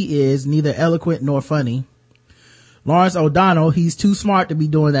as he is, neither eloquent nor funny. Lawrence O'Donnell, he's too smart to be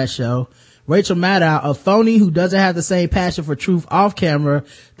doing that show. Rachel Maddow, a phony who doesn't have the same passion for truth off camera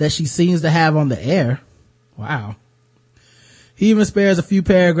that she seems to have on the air. Wow. He even spares a few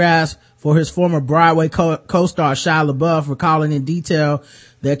paragraphs for his former Broadway co-star Shia LaBeouf, recalling in detail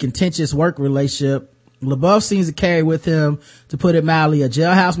their contentious work relationship. LaBeouf seems to carry with him, to put it mildly, a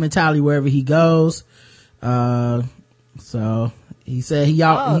jailhouse mentality wherever he goes. So he said he'd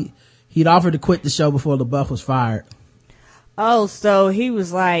offered to quit the show before LaBeouf was fired. Oh, so he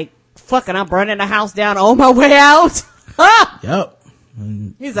was like, fucking, I'm burning the house down on my way out. Yep.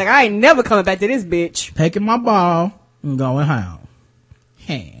 He's like, I ain't never coming back to this bitch. Taking my ball and going home.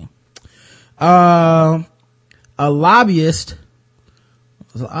 Hey. A lobbyist,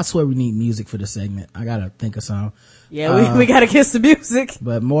 I swear we need music for this segment. I gotta think of some. Yeah, we gotta get some music.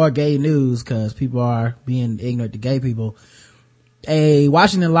 But more gay news, cause people are being ignorant to gay people. A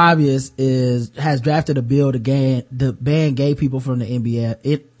Washington lobbyist has drafted a bill to ban gay people from the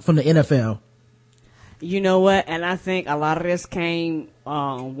from the NFL. You know what? And I think a lot of this came,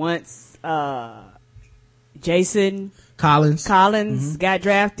 once, Jason Collins got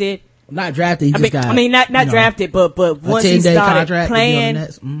drafted. Not drafted, not drafted, but once he started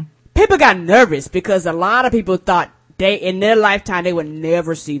playing, people got nervous because a lot of people thought in their lifetime they would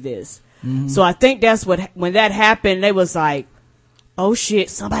never see this. So I think that's when that happened, they was like, oh shit,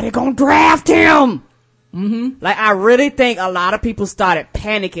 somebody gonna draft him. Like, I really think a lot of people started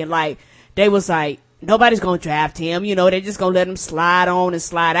panicking. Like, they was like, nobody's gonna draft him, they're just gonna let him slide on and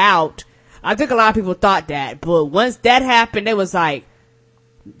slide out. I think a lot of people thought that, but once that happened, they was like,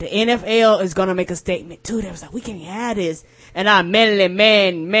 the NFL is gonna make a statement too. They was like, we can't have this. And I'm manly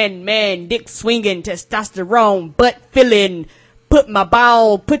man, dick swinging, testosterone, butt filling, put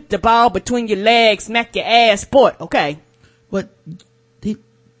the ball between your legs, smack your ass, sport. Okay. But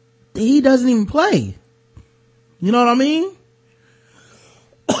he doesn't even play. You know what I mean?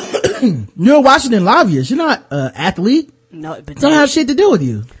 You're a Washington lobbyist. You're not an athlete. No, but don't have shit to do with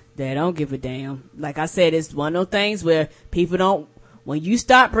you. They don't give a damn. Like I said, it's one of those things where people don't, when you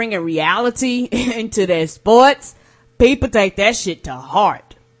start bringing reality into their sports, people take that shit to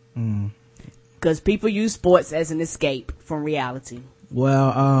heart. Because people use sports as an escape from reality.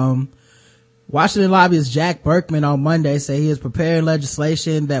 Well, Washington lobbyist Jack Berkman on Monday said he is preparing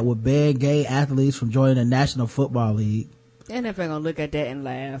legislation that would ban gay athletes from joining the National Football League. They're never gonna look at that and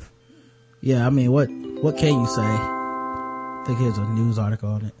laugh. Yeah, I mean, what can you say? I think here's a news article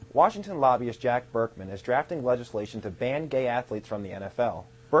on it. Washington lobbyist Jack Berkman is drafting legislation to ban gay athletes from the NFL.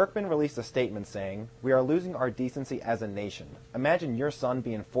 Berkman released a statement saying, "We are losing our decency as a nation. Imagine your son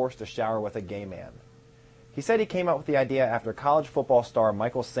being forced to shower with a gay man." He said he came up with the idea after college football star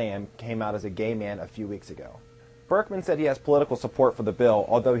Michael Sam came out as a gay man a few weeks ago. Berkman said he has political support for the bill,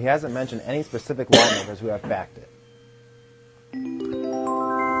 although he hasn't mentioned any specific lawmakers who have backed it.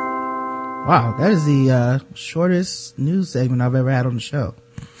 Wow, that is the shortest news segment I've ever had on the show.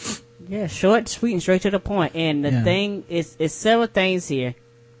 Yeah, short, sweet, and straight to the point. And the thing is several things here.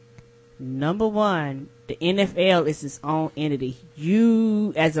 Number one, the NFL is its own entity.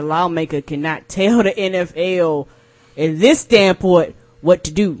 You, as a lawmaker, cannot tell the NFL, in this standpoint, what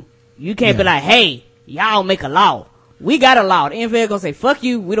to do. You can't be like, hey, y'all make a law. We got a law. The NFL gonna say, fuck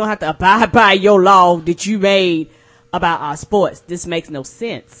you. We don't have to abide by your law that you made about our sports. This makes no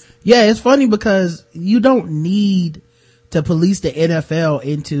sense. Yeah, it's funny because you don't need to police the NFL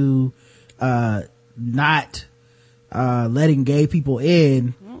into not letting gay people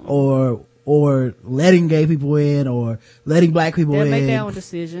in, or letting gay people in, or letting black people in. They make their own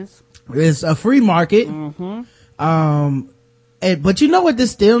decisions. It's a free market. But you know what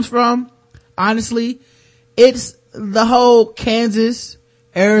this stems from? Honestly, it's the whole Kansas,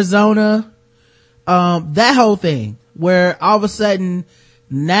 Arizona, that whole thing, where all of a sudden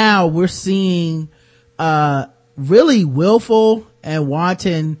now we're seeing really willful and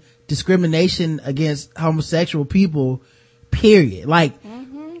wanton discrimination against homosexual people, period. Like,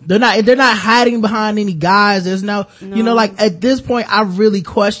 they're not hiding behind any guys. There's no, you know, like, at this point, I really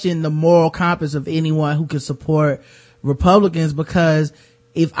question the moral compass of anyone who could support Republicans, because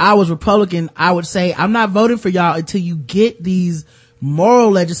if I was Republican, I would say, I'm not voting for y'all until you get these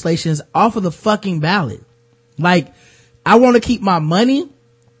moral legislations off of the fucking ballot. Like, I want to keep my money,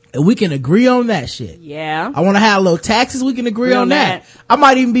 and we can agree on that shit. Yeah. I want to have low taxes. We can agree on that. I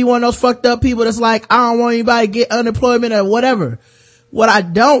might even be one of those fucked up people that's like, I don't want anybody to get unemployment or whatever. What I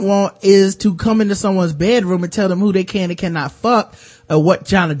don't want is to come into someone's bedroom and tell them who they can and cannot fuck, or what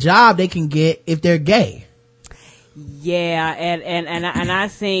kind of job they can get if they're gay. Yeah, and I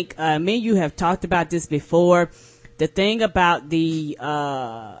think me and you have talked about this before. The thing about the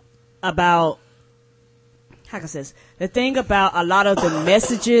about how can I say this? The thing about a lot of the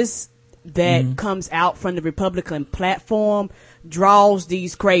messages that comes out from the Republican platform draws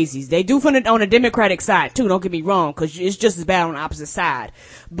these crazies. They do from on the Democratic side too, don't get me wrong, because it's just as bad on the opposite side.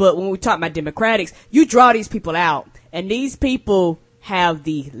 But when we talk about Democrats, you draw these people out, and these people have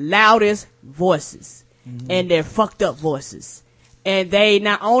the loudest voices, and they're fucked up voices. And they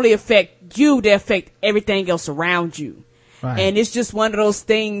not only affect you, they affect everything else around you. Right. And it's just one of those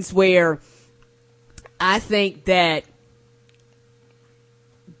things where I think that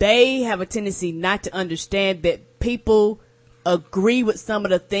they have a tendency not to understand that people agree with some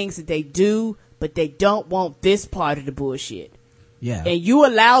of the things that they do, but they don't want this part of the bullshit. Yeah. And you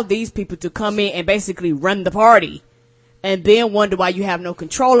allow these people to come in and basically run the party, and then wonder why you have no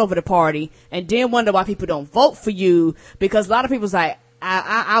control over the party, and then wonder why people don't vote for you, because a lot of people's like,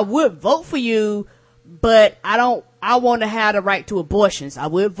 I would vote for you, but I want to have the right to abortions. I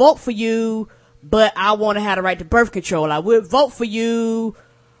would vote for you, but I want to have the right to birth control. I would vote for you,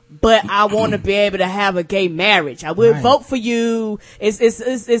 but I want to be able to have a gay marriage. I would vote for you.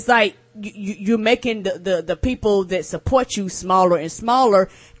 It's like you're making the people that support you smaller and smaller,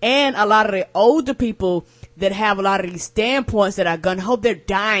 and a lot of the older people that have a lot of these standpoints that are gun-ho, they're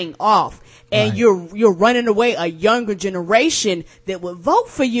dying off. And you're running away a younger generation that would vote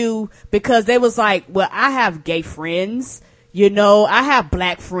for you because they was like, well, I have gay friends, you know, I have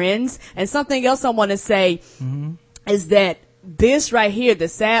black friends. And something else I want to say is that this right here, the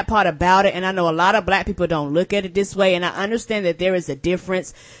sad part about it, and I know a lot of black people don't look at it this way, and I understand that there is a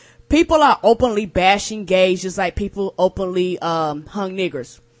difference. People are openly bashing gays just like people openly hung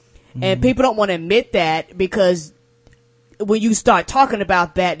niggers. And people don't want to admit that, because when you start talking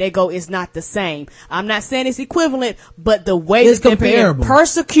about that, they go, it's not the same. I'm not saying it's equivalent, but the way it's that they're being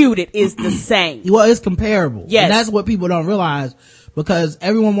persecuted is the same. Well, it's comparable. Yes. And that's what people don't realize, because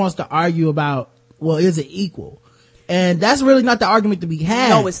everyone wants to argue about, well, is it equal? And that's really not the argument to be had.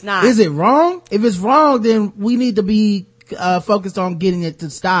 No, it's not. Is it wrong? If it's wrong, then we need to be focused on getting it to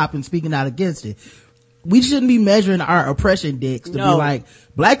stop and speaking out against it. We shouldn't be measuring our oppression dicks to be like,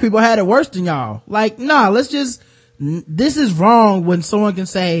 black people had it worse than y'all. Like, nah, this is wrong when someone can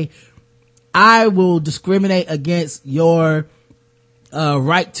say, I will discriminate against your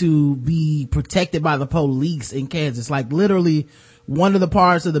right to be protected by the police in Kansas. Like, literally, one of the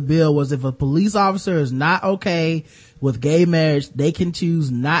parts of the bill was if a police officer is not okay with gay marriage, they can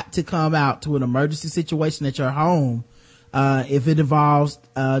choose not to come out to an emergency situation at your home, if it involves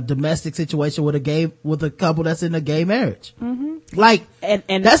a domestic situation with a couple that's in a gay marriage. Like,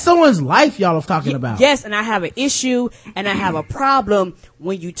 and that's someone's life y'all are talking about. Yes, and I have an issue and I have a problem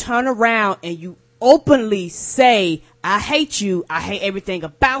when you turn around and you openly say, I hate you, I hate everything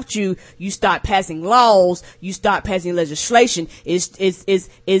about you. You start passing laws, you start passing legislation. Is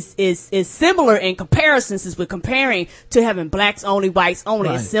similar in comparison, since we're comparing to having blacks only, whites only.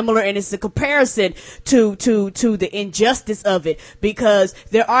 Right. It's similar, and it's a comparison to the injustice of it, because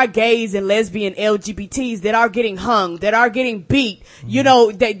there are gays and lesbian LGBTs that are getting hung, that are getting beat. You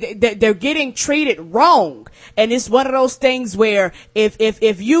know, they're getting treated wrong. And it's one of those things where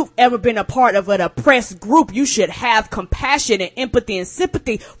if you've ever been a part of an oppressed group, you should have compassion and empathy and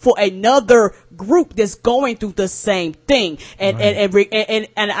sympathy for another group that's going through the same thing. And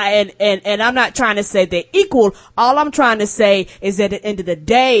I'm not trying to say they're equal. All I'm trying to say is that at the end of the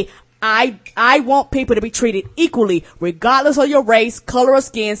day, I want people to be treated equally, regardless of your race, color of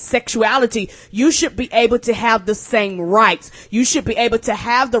skin, sexuality. You should be able to have the same rights. You should be able to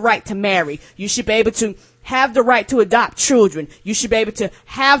have the right to marry. You should be able to have the right to adopt children. You should be able to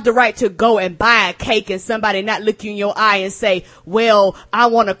have the right to go and buy a cake and somebody not look you in your eye and say, well, I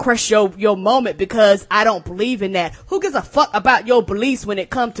want to crush your moment because I don't believe in that. Who gives a fuck about your beliefs when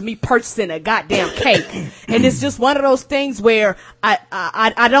it comes to me purchasing a goddamn cake? And it's just one of those things where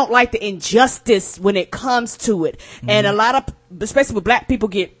I don't like the injustice when it comes to it. And a lot of, especially with black people,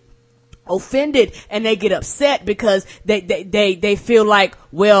 get offended and they get upset because they feel like,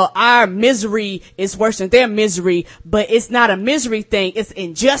 well, our misery is worse than their misery, but it's not a misery thing, it's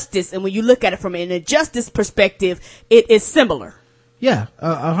injustice. And when you look at it from an injustice perspective, it is similar. Yeah,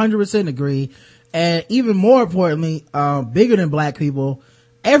 100% agree. And even more importantly, bigger than black people,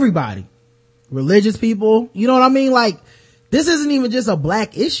 everybody, religious people, you know what I mean? Like, this isn't even just a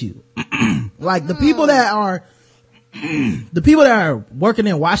black issue. Like, the people that are working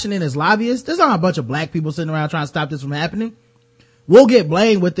in Washington as lobbyists, there's not a bunch of black people sitting around trying to stop this from happening. We'll get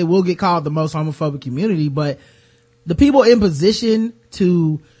blamed with it. We'll get called the most homophobic community, but the people in position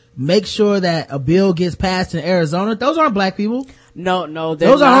to make sure that a bill gets passed in Arizona, those aren't black people. No,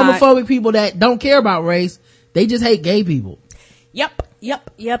 those are homophobic people that don't care about race. They just hate gay people. Yep.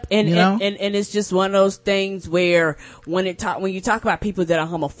 And, you know? and it's just one of those things where when you talk about people that are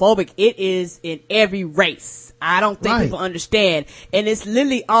homophobic, it is in every race. I don't think people understand. And it's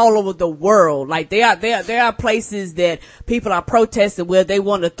literally all over the world. Like there are places that people are protesting where they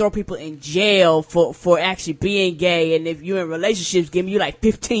want to throw people in jail for actually being gay. And if you're in relationships, giving you like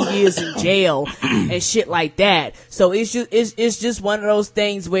 15 years in jail and shit like that. So it's just one of those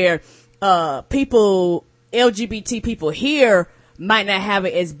things where, LGBT people here might not have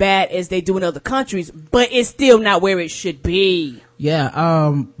it as bad as they do in other countries, but it's still not where it should be.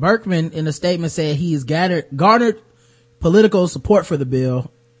 Yeah, Berkman in a statement said he has garnered political support for the bill.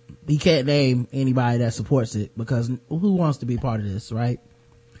 He can't name anybody that supports it because who wants to be part of this, right?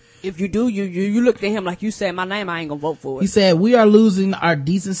 If you do, you look at him like you said my name, I ain't gonna vote for it. He said, we are losing our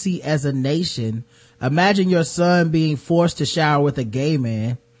decency as a nation. Imagine your son being forced to shower with a gay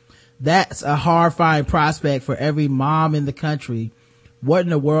man. That's a horrifying prospect for every mom in the country. What in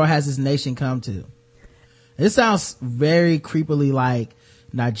the world has this nation come to? This sounds very creepily like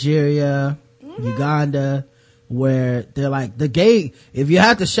Nigeria, Uganda, where they're like, if you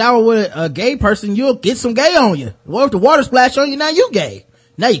have to shower with a gay person, you'll get some gay on you. What if the water splash on you? Now you gay.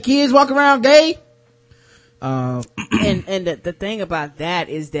 Now your kids walk around gay. And the thing about that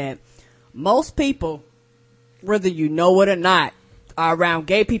is that most people, whether you know it or not, are around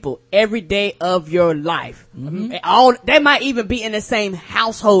gay people every day of your life. They might even be in the same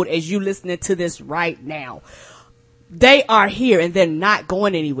household as you listening to this right now. They are here and they're not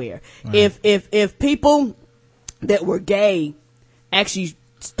going anywhere. Right. If people that were gay actually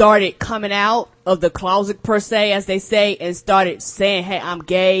started coming out of the closet per se, as they say, and started saying, hey, I'm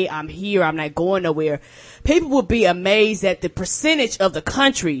gay, I'm here, I'm not going nowhere, people would be amazed at the percentage of the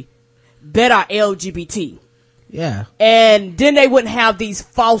country that are LGBT. Yeah. And then they wouldn't have these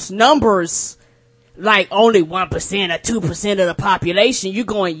false numbers like only 1% or 2% of the population. You're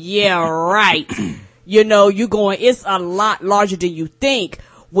going, yeah, right. You're going, it's a lot larger than you think.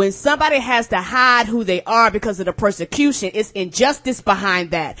 When somebody has to hide who they are because of the persecution, it's injustice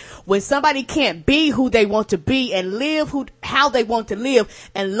behind that. When somebody can't be who they want to be and live how they want to live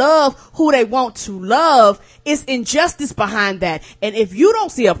and love who they want to love, it's injustice behind that. And if you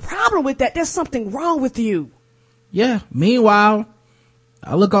don't see a problem with that, there's something wrong with you. Yeah. Meanwhile,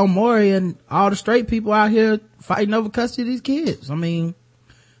 I look on Maury and all the straight people out here fighting over custody of these kids. I mean,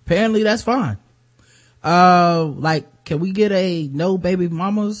 apparently that's fine. Like, can we get a no baby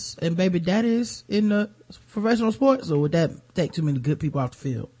mamas and baby daddies in the professional sports, or would that take too many good people off the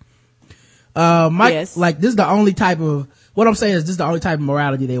field? Mike, yes. Like, this is the only type of, what I'm saying is this is the only type of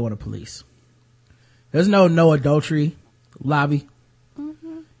morality they want to police. There's no adultery lobby.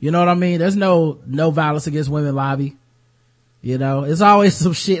 Mm-hmm. You know what I mean? There's no violence against women lobby. You know, it's always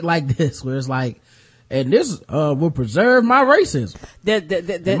some shit like this where it's like, and this will preserve my racism,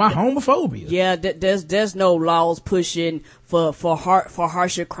 and my homophobia. Yeah, there's no laws pushing for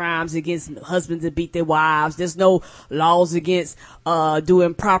harsher crimes against husbands that beat their wives. There's no laws against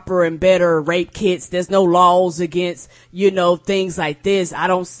doing proper and better rape kits. There's no laws against, you know, things like this. I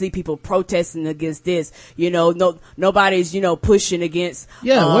don't see people protesting against this. You know, nobody's, you know, pushing against.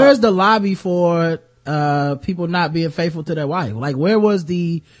 Yeah, where's the lobby for people not being faithful to their wife? Like, where was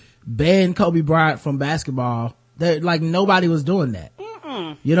the ban Kobe Bryant from basketball? That, like, nobody was doing that.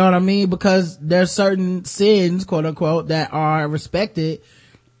 Mm-mm. You know what I mean? Because there's certain sins, quote unquote, that are respected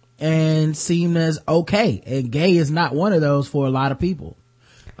and seen as okay, and gay is not one of those for a lot of people.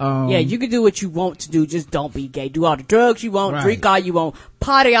 Yeah, you can do what you want to do, just don't be gay. Do all the drugs you want, right. Drink all you want,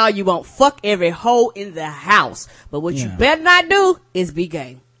 party all you want, fuck every hoe in the house. But what you better not do is be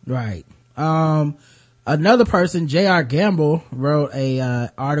gay. Right. Another person, J.R. Gamble, wrote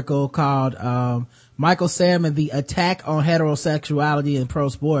a article called Michael Sam and the Attack on Heterosexuality in Pro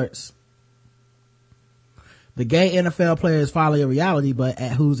Sports. The gay NFL player is finally a reality, but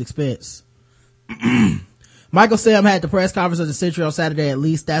at whose expense? Michael Sam had the press conference of the century on Saturday. At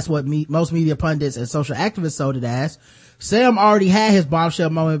least that's what most media pundits and social activists sold it as. Sam already had his bombshell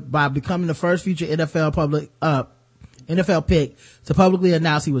moment by becoming the first future NFL pick to publicly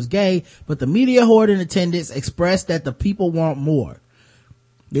announce he was gay, but the media horde in attendance expressed that the people want more.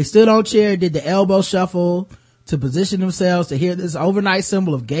 They stood on chair, did the elbow shuffle to position themselves to hear this overnight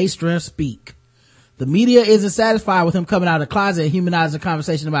symbol of gay strength speak. The media isn't satisfied with him coming out of the closet and humanizing the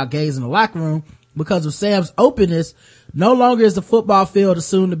conversation about gays in the locker room. Because of Sam's openness, no longer is the football field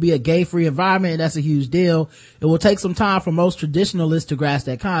assumed to be a gay-free environment, and that's a huge deal. It will take some time for most traditionalists to grasp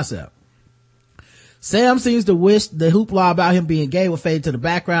that concept. Sam seems to wish the hoopla about him being gay would fade to the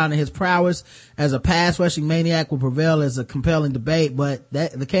background and his prowess as a pass-rushing maniac will prevail as a compelling debate, but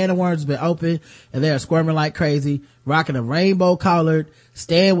the can of worms has been opened and they are squirming like crazy, rocking a rainbow-colored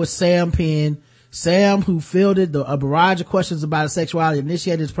Stand With Sam pin. Sam, who fielded a barrage of questions about his sexuality,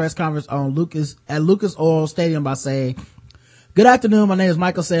 initiated his press conference at Lucas Oil Stadium by saying, "Good afternoon, my name is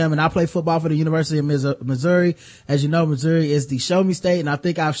Michael Sam and I play football for the University of Missouri. As you know, Missouri is the show me state, and I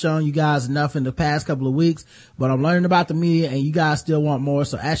think I've shown you guys enough in the past couple of weeks, but I'm learning about the media and you guys still want more,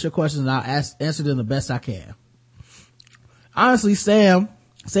 so ask your questions and I'll answer them the best I can." Honestly,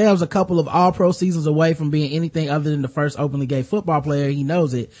 Sam's a couple of all-pro seasons away from being anything other than the first openly gay football player. He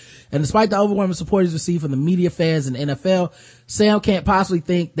knows it. And despite the overwhelming support he's received from the media, fans, and the NFL, Sam can't possibly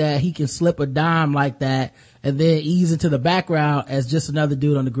think that he can slip a dime like that and then ease into the background as just another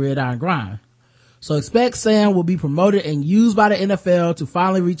dude on the gridiron grind. So expect Sam will be promoted and used by the NFL to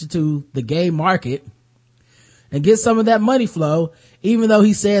finally reach into the gay market and get some of that money flow, even though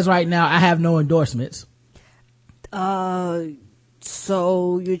he says right now, "I have no endorsements."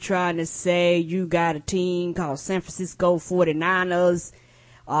 So you're trying to say you got a team called San Francisco 49ers.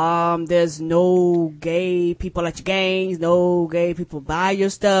 There's no gay people at your games, no gay people buy your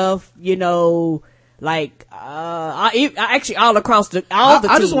stuff, you know, like, actually all across the teams.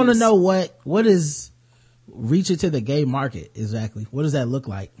 I just want to know what is reaching to the gay market exactly? What does that look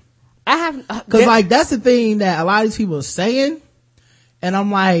like? Cause like, that's the thing that a lot of these people are saying. And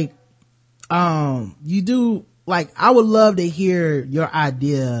I'm like, you do, like, I would love to hear your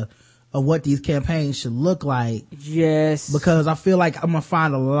idea of what these campaigns should look like. Yes. Because I feel like I'm gonna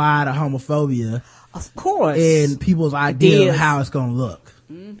find a lot of homophobia. Of course. In people's idea of how it's gonna look.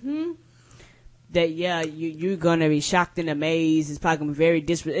 Mm-hmm. That, yeah, you're gonna be shocked and amazed. It's probably gonna be very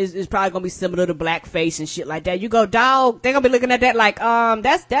it's probably gonna be similar to blackface and shit like that. You go, dog, they're gonna be looking at that like,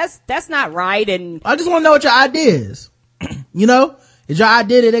 that's not right. And I just wanna know what your idea is. You know? Is your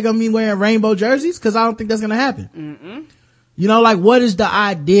idea that they're gonna be wearing rainbow jerseys? Cause I don't think that's gonna happen. Mm-mm. You know, like, what is the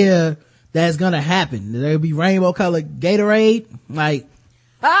idea that's gonna happen? There'll be rainbow colored Gatorade? Like,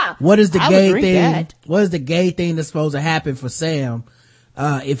 what is the gay thing? What is the gay thing that's supposed to happen for Sam,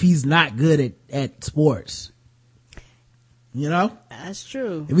 if he's not good at sports? You know? That's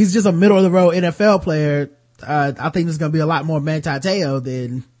true. If he's just a middle of the road NFL player, I think there's gonna be a lot more Manti-Te'o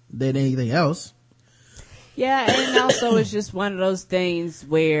than anything else. Yeah, and also it's just one of those things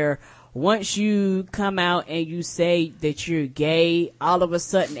where once you come out and you say that you're gay, all of a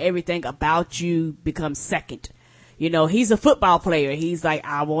sudden everything about you becomes second. You know, he's a football player. He's like,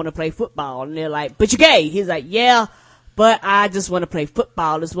 I want to play football. And they're like, but you're gay. He's like, yeah, but I just want to play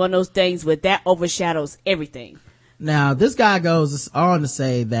football. It's one of those things where that overshadows everything. Now, this guy goes on to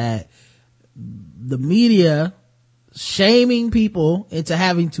say that the media shaming people into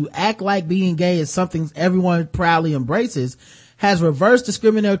having to act like being gay is something everyone proudly embraces has reverse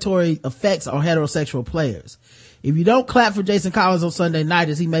discriminatory effects on heterosexual players. If you don't clap for Jason Collins on Sunday night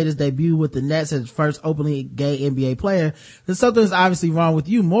as he made his debut with the Nets as his first openly gay NBA player, then something's obviously wrong with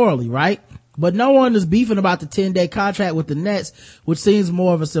you morally, right? But no one is beefing about the 10-day contract with the Nets, which seems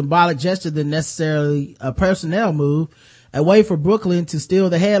more of a symbolic gesture than necessarily a personnel move, a way for Brooklyn to steal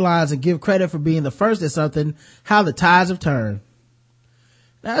the headlines and give credit for being the first at something, how the tides have turned.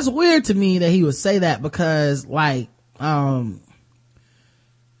 Now, it's weird to me that he would say that because, like,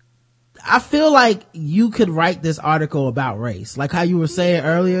 I feel like you could write this article about race, like how you were saying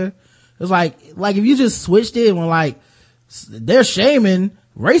earlier. It's like if you just switched it when like they're shaming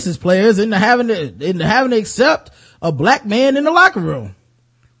racist players into having to accept a black man in the locker room.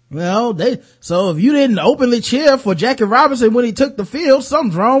 Well, so if you didn't openly cheer for Jackie Robinson when he took the field,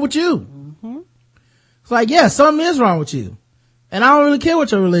 something's wrong with you. Mm-hmm. It's like, yeah, something is wrong with you. And I don't really care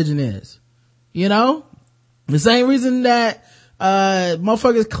what your religion is. You know? The same reason that,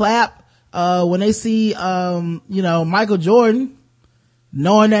 motherfuckers clap when they see Michael Jordan,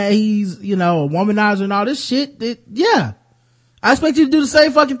 knowing that he's a womanizer and all this shit, yeah, I expect you to do the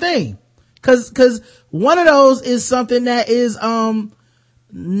same fucking thing, cause one of those is something that is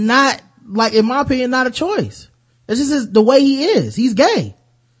not, like, in my opinion, not a choice. It's just the way he is. He's gay.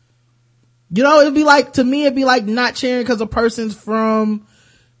 It'd be like not cheering cause a person's from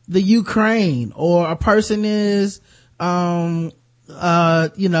the Ukraine, or a person is they're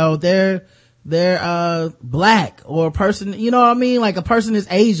black, or a person, you know what I mean? Like, a person is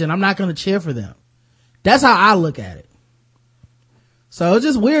Asian, I'm not gonna cheer for them. That's how I look at it. So it's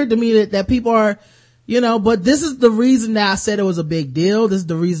just weird to me that people are, but this is the reason that I said it was a big deal. This is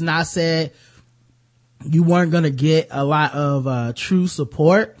the reason I said you weren't gonna get a lot of true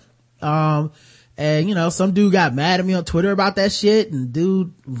support. And some dude got mad at me on Twitter about that shit, and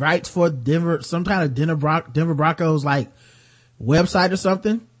dude writes for some kind of Denver Broncos like website or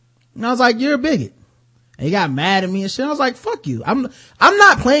something. And I was like, you're a bigot. And he got mad at me and shit. I was like, fuck you. I'm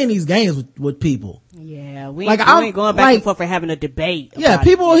not playing these games with people. Yeah, we ain't going back and forth for having a debate. Yeah,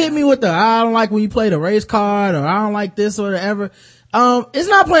 people will hit me with I don't like when you play the race card, or I don't like this or whatever. It's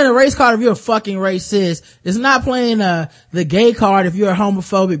not playing a race card if you're a fucking racist. It's not playing the gay card if you're a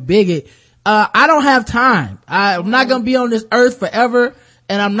homophobic bigot. I don't have time. I'm not gonna be on this earth forever,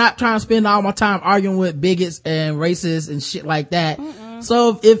 and I'm not trying to spend all my time arguing with bigots and racists and shit like that.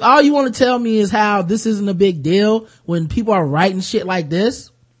 So if all you want to tell me is how this isn't a big deal when people are writing shit like this,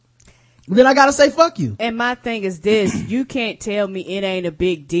 then I gotta say fuck you. And my thing is this: you can't tell me it ain't a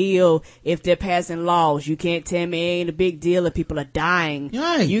big deal if they're passing laws. You can't tell me it ain't a big deal if people are dying.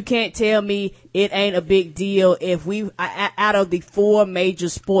 Right. You can't tell me it ain't a big deal if out of the 4 major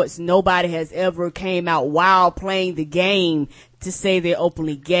sports, nobody has ever came out while playing the game to say they're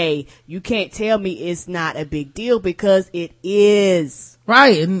openly gay. You can't tell me it's not a big deal, because it is.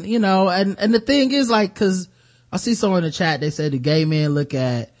 Right. And and the thing is, like, cause I see someone in the chat, they said the gay men look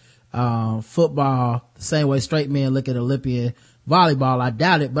at football the same way straight men look at Olympian volleyball. I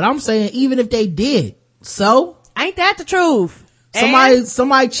doubt it, but I'm saying even if they did, so ain't that the truth?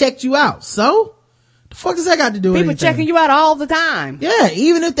 Somebody checked you out, so the fuck does that got to do with anything? People checking you out all the time. Yeah,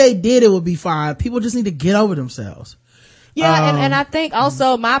 even if they did, it would be fine. People just need to get over themselves. Yeah, and I think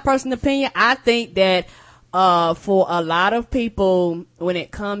also, my personal opinion, I think that for a lot of people, when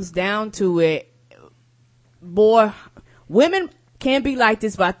it comes down to it, boy, women can be like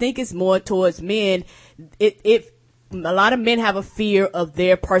this, but I think it's more towards men. A lot of men have a fear of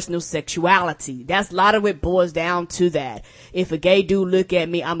their personal sexuality. That's a lot of it boils down to that. If a gay dude look at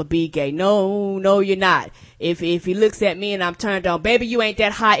me, I'ma be gay. No, you're not. If he looks at me and I'm turned on, baby, you ain't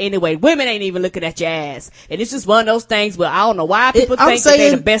that hot anyway. Women ain't even looking at your ass. And it's just one of those things where I don't know why people think that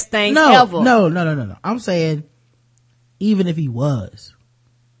they're the best things ever. No. I'm saying, even if he was,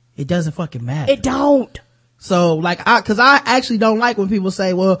 it doesn't fucking matter. It don't. So, like, cause I actually don't like when people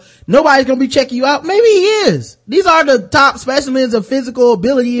say, well, nobody's gonna be checking you out. Maybe he is. These are the top specimens of physical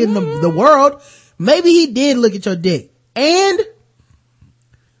ability in the world. Maybe he did look at your dick. And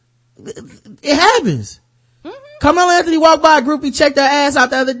it happens. Carmelo Anthony walked by a group, he checked her ass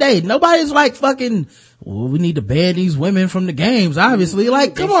out the other day. Nobody's like fucking well, we need to ban these women from the games, obviously.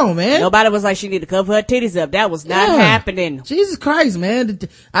 Like, come on, man. Nobody was like, she need to cover her titties up. That was not happening. Jesus Christ, man.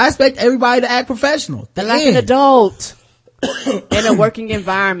 I expect everybody to act professional. Like an adult in a working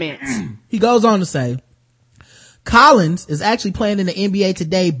environment. He goes on to say, Collins is actually playing in the NBA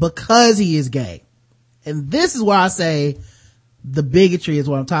today because he is gay. And this is where I say the bigotry is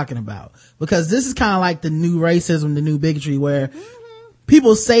what I'm talking about. Because this is kind of like the new racism, the new bigotry, where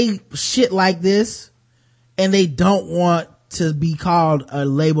people say shit like this and they don't want to be called or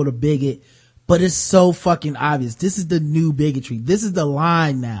labeled a bigot, but it's so fucking obvious. This is the new bigotry. This is the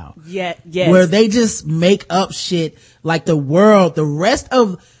line now. Yeah, yes. Where they just make up shit like the rest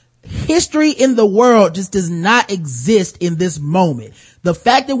of history in the world just does not exist in this moment. The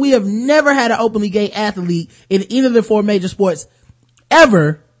fact that we have never had an openly gay athlete in either of the 4 major sports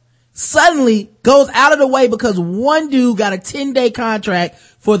ever suddenly goes out of the way because one dude got a 10-day contract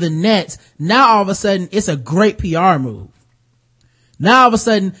for the Nets. Now all of a sudden it's a great PR move. Now all of a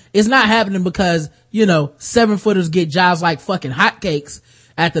sudden it's not happening because, 7-footers get jobs like fucking hotcakes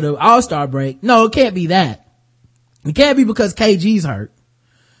after the All-Star break. No, it can't be that. It can't be because KG's hurt.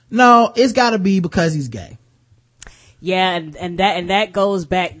 No, it's gotta be because he's gay. Yeah, and that goes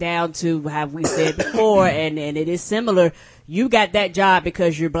back down to how we said before, and it is similar. You got that job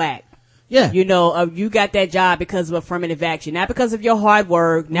because you're black. Yeah. You got that job because of affirmative action, not because of your hard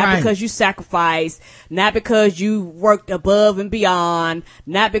work, not because you sacrificed, not because you worked above and beyond,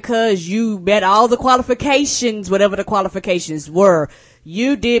 not because you met all the qualifications, whatever the qualifications were.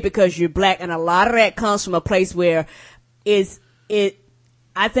 You did because you're black, and a lot of that comes from a place where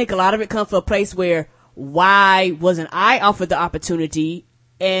I think a lot of it comes from a place where, why wasn't I offered the opportunity?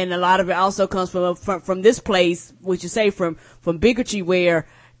 And a lot of it also comes from this place, which you say from bigotry, where,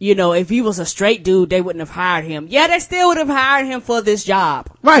 if he was a straight dude, they wouldn't have hired him. Yeah, they still would have hired him for this job.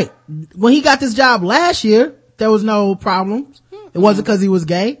 Right. When he got this job last year, there was no problems. It wasn't because he was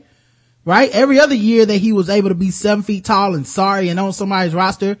gay. Right? Every other year that he was able to be 7 feet tall and sorry and on somebody's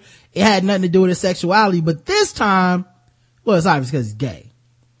roster, it had nothing to do with his sexuality. But this time, well, it's obvious because he's gay.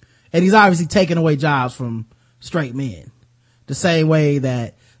 And he's obviously taking away jobs from straight men. The same way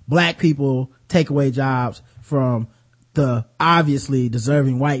that black people take away jobs from the obviously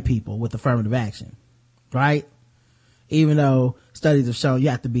deserving white people with affirmative action. Right? Even though studies have shown you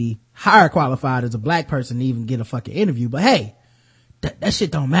have to be higher qualified as a black person to even get a fucking interview. But hey, that shit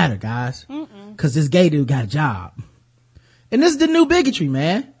don't matter, guys. Cause this gay dude got a job. And this is the new bigotry,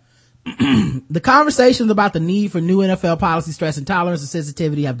 man. The conversations about the need for new NFL policy, stress and tolerance and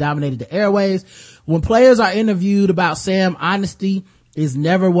sensitivity have dominated the airwaves. When players are interviewed about Sam, honesty is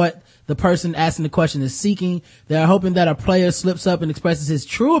never what the person asking the question is seeking. They are hoping that a player slips up and expresses his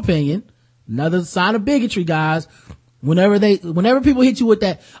true opinion. Another sign of bigotry, guys. Whenever people hit you with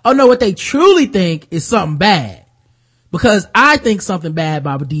that, oh no, what they truly think is something bad. Because I think something bad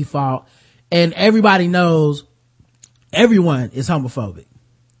by default, and everybody knows everyone is homophobic.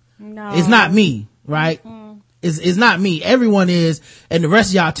 No. It's not me, right? It's not me. Everyone is, and the rest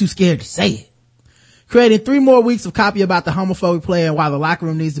of y'all too scared to say it. Creating 3 more weeks of copy about the homophobic player and why the locker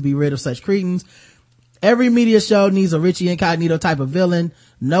room needs to be rid of such cretins. Every media show needs a Richie Incognito type of villain.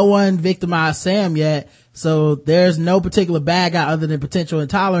 No one victimized Sam yet, so there's no particular bad guy other than potential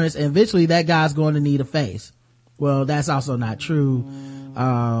intolerance, and eventually that guy's going to need a face. Well, that's also not true.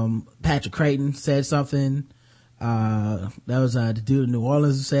 Patrick Creighton said something. That was the dude in New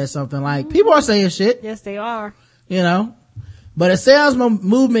Orleans who said something. Like, people are saying shit. Yes, they are. But as sales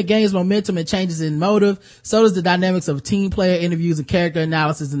movement gains momentum and changes in motive, so does the dynamics of team player interviews and character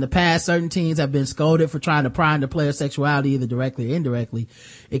analysis. In the past, certain teams have been scolded for trying to prime the player's sexuality either directly or indirectly.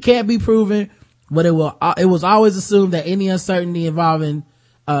 It can't be proven, but it was always assumed that any uncertainty involving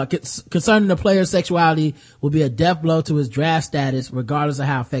concerning the player's sexuality will be a death blow to his draft status, regardless of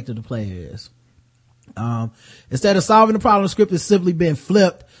how effective the player is. Instead of solving the problem, the script has simply been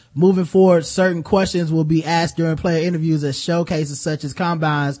flipped. Moving forward, certain questions will be asked during player interviews at showcases such as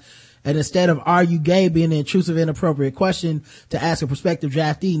combines, and instead of "Are you gay?" being an intrusive, inappropriate question to ask a prospective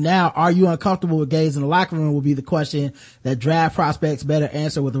draftee, now "Are you uncomfortable with gays in the locker room?" will be the question that draft prospects better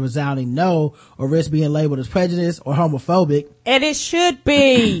answer with a resounding no, or risk being labeled as prejudiced or homophobic. And it should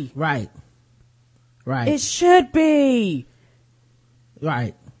be. Right. It should be.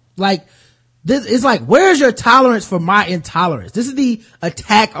 Right. Like, this is like, where's your tolerance for my intolerance? This is the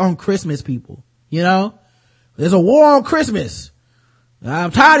attack on Christmas, people. There's a war on Christmas.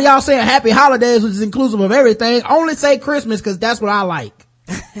 I'm tired of y'all saying happy holidays, which is inclusive of everything. Only say Christmas because that's what I like.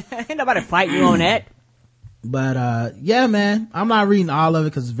 Ain't nobody fighting you on that. But yeah, man, I'm not reading all of it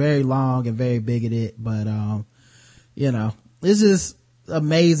because it's very long and very bigoted. But this is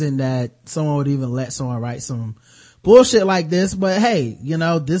amazing that someone would even let someone write some bullshit like this. But hey,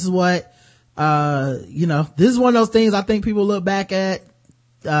 this is what, this is one of those things I think people look back at,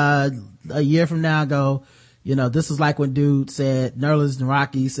 a year from now and go, this is like when dude said, Nerlens and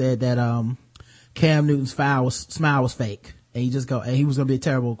Rocky said that, Cam Newton's smile was fake. And and he was going to be a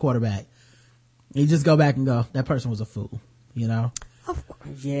terrible quarterback. And you just go back and go, that person was a fool,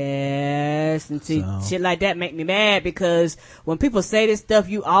 Yes, and see, shit like that make me mad, because when people say this stuff,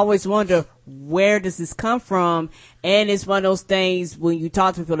 you always wonder, where does this come from? And it's one of those things, when you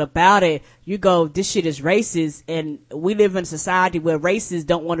talk to people about it, you go, this shit is racist, and we live in a society where racists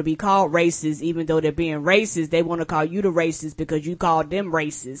don't want to be called racist, even though they're being racist. They want to call you the racist because you called them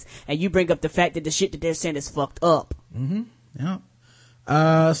racist, and you bring up the fact that the shit that they're saying is fucked up. Yeah.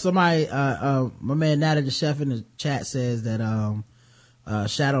 Somebody, my man Nada the Chef in the chat says that,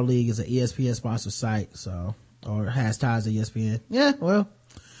 Shadow League is an ESPN sponsored site, or has ties to ESPN. Yeah, well,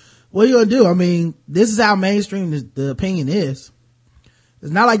 what are you gonna do? I mean, this is how mainstream the opinion is.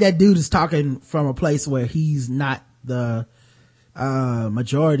 It's not like that dude is talking from a place where he's not the,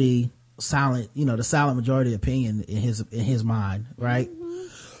 majority silent, the silent majority opinion in his mind, right?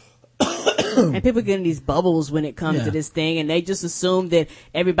 And people get in these bubbles when it comes to this thing, and they just assume that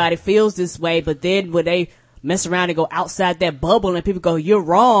everybody feels this way, but then when they mess around and go outside that bubble and people go, you're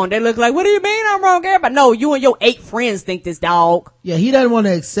wrong, they look like, what do you mean I'm wrong? Everybody, no, you and your 8 friends think this, dog. Yeah, he doesn't want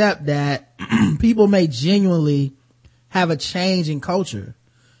to accept that people may genuinely have a change in culture,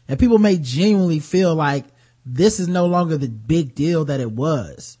 and people may genuinely feel like this is no longer the big deal that it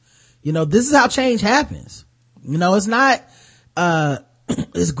was. This is how change happens. It's not,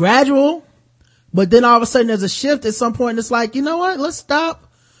 it's gradual, but then all of a sudden there's a shift at some point, and it's like, you know what, let's stop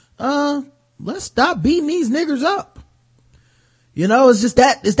beating these niggers up. It's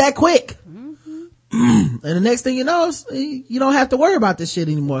that quick. And the next thing you know, you don't have to worry about this shit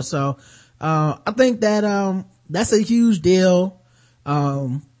anymore. So, I think that, that's a huge deal.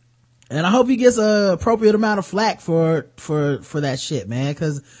 And I hope he gets a appropriate amount of flack for that shit, man.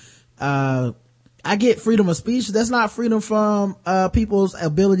 Cause, I get freedom of speech. That's not freedom from, people's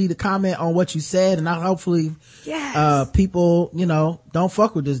ability to comment on what you said. And hopefully, people, don't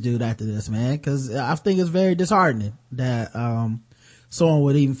fuck with this dude after this, man. Cause I think it's very disheartening that, someone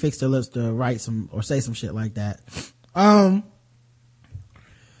would even fix their lips to write some or say some shit like that. A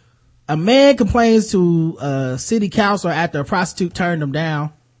man complains to, city council after a prostitute turned him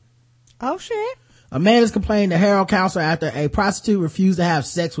down. Oh shit. A man has complained to Herald Council after a prostitute refused to have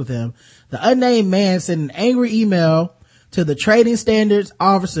sex with him. The unnamed man sent an angry email to the trading standards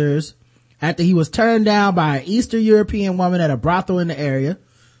officers after he was turned down by an Eastern European woman at a brothel in the area.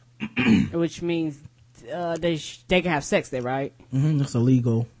 Which means, they can have sex there, right? It's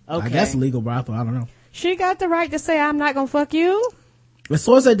illegal. Okay. I guess illegal brothel. I don't know. She got the right to say, I'm not gonna fuck you. The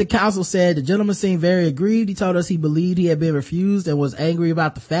source at the council said the gentleman seemed very aggrieved. He told us he believed he had been refused and was angry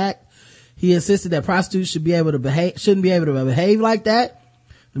about the fact. He insisted that prostitutes shouldn't be able to behave like that.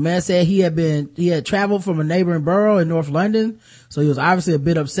 The man said he had traveled from a neighboring borough in North London, so he was obviously a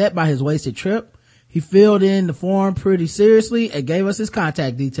bit upset by his wasted trip. He filled in the form pretty seriously and gave us his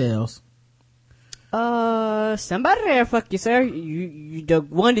contact details. Somebody there, fuck you, sir. You the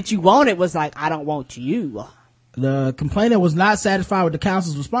one that you wanted was like, I don't want you. The complainant was not satisfied with the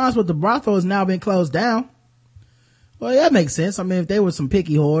council's response, but the brothel has now been closed down. Well, that makes sense. I mean, if they were some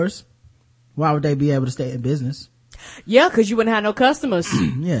picky whores, why would they be able to stay in business? Yeah, cause you wouldn't have no customers.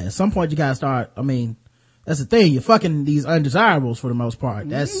 Yeah, at some point you gotta start, I mean, that's the thing, you're fucking these undesirables for the most part.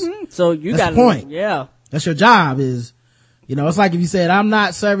 That's so you that's gotta, the point. Yeah. That's your job is, it's like if you said, I'm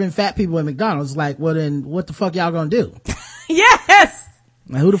not serving fat people at McDonald's, like, well then, what the fuck y'all gonna do? Yes!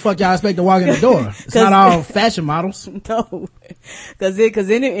 Now, who the fuck y'all expect to walk in the door? It's not all fashion models. No. Cause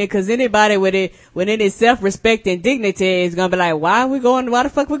anybody with any self-respect and dignity is gonna be like, why the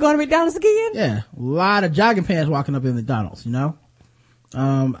fuck we going to McDonald's again? Yeah. A lot of jogging pants walking up in McDonald's,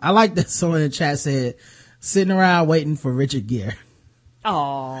 I like that someone in the chat said, sitting around waiting for Richard Gere.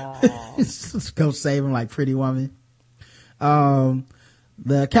 Aww. Just go save him like Pretty Woman.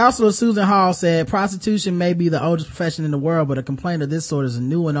 The counselor Susan Hall said prostitution may be the oldest profession in the world, but a complaint of this sort is a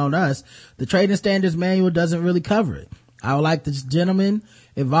new one on us. The Trading Standards Manual doesn't really cover it. I would like this gentleman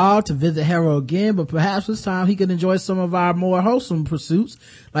involved to visit Harold again, but perhaps this time he could enjoy some of our more wholesome pursuits,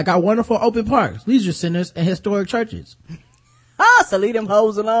 like our wonderful open parks, leisure centers, and historic churches. So leave them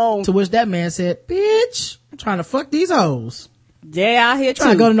hoes alone. To which that man said, bitch, I'm trying to fuck these hoes. Yeah, out here too.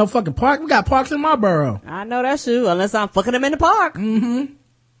 Trying to go to no fucking park. We got parks in my borough. I know that's true, unless I'm fucking them in the park.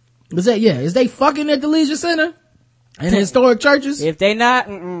 Is they fucking at the leisure center and historic churches? If they not,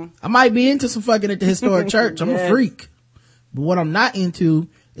 I might be into some fucking at the historic church. I'm a freak. But what I'm not into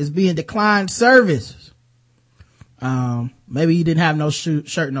is being declined service. Maybe you didn't have no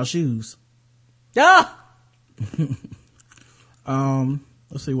shirt, no shoes. Ah!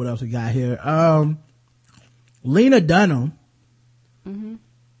 Let's see what else we got here. Lena Dunham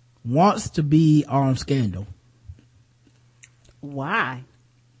wants to be on Scandal. Why?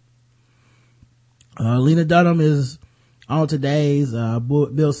 Lena Dunham is on today's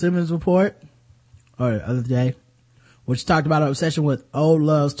Bill Simmons report, or the other day, which talked about her obsession with old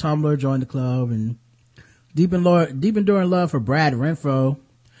loves. Tumblr, joined the club, and deep enduring love for Brad Renfro,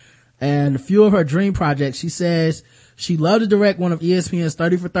 and a few of her dream projects. She says she loved to direct one of ESPN's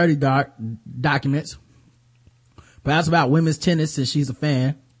 30 for 30 documents, perhaps about women's tennis, since she's a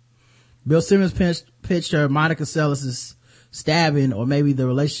fan. Bill Simmons pitched her Monica Seles' stabbing, or maybe the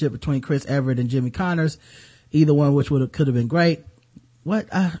relationship between Chris Everett and Jimmy Connors, either one which could have been great.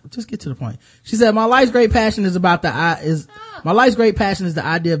 Just get to the point. She said, my life's great passion is the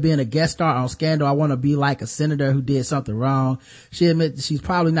idea of being a guest star on Scandal. I want to be like a senator who did something wrong. She admits that she's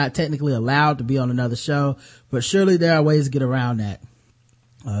probably not technically allowed to be on another show, but surely there are ways to get around that.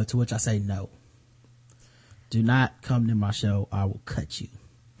 To which I say no. Do not come to my show. I will cut you.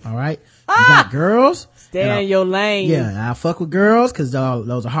 All right. You got girls. Stay in your lane. Yeah, I fuck with girls because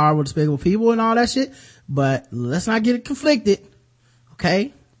those are horrible, despicable people and all that shit. But let's not get it conflicted.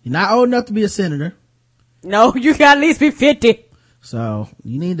 Okay? You're not old enough to be a senator. No, you gotta at least be 50. So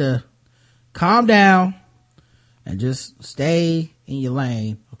you need to calm down and just stay in your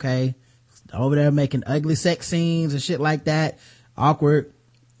lane. Okay? Over there making ugly sex scenes and shit like that. Awkward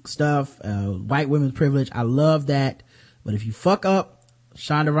stuff. White women's privilege. I love that. But if you fuck up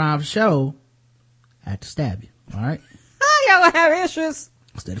Shonda Rhimes' show, I have to stab you. All right? Y'all gonna have issues.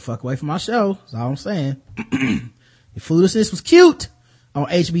 Stay the fuck away from my show. That's all I'm saying. Your foolishness was cute on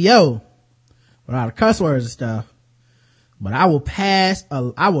HBO with all the cuss words and stuff. But I will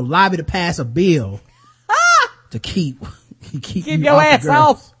lobby to pass a bill to keep your ass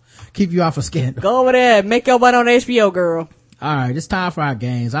off. Keep you off of Scandal. Go over there. Make your butt on HBO, girl. All right. It's time for our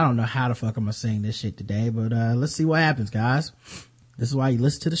games. I don't know how the fuck I'm gonna sing this shit today, but let's see what happens, guys. This is why you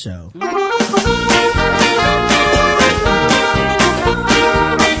listen to the show. We're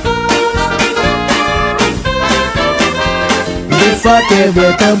just fucking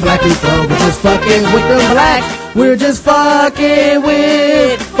with them black people. We're just fucking with them black. We're just fucking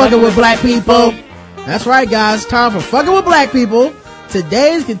with black people. That's right, guys. Time for fucking with black people.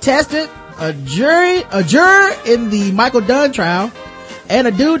 Today's contestant, a juror in the Michael Dunn trial, and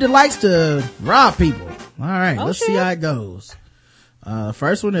a dude that likes to rob people. All right, let's see how it goes.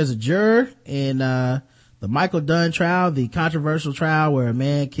 First one is a juror in the Michael Dunn trial, the controversial trial where a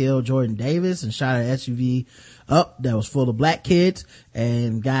man killed Jordan Davis and shot an SUV up that was full of black kids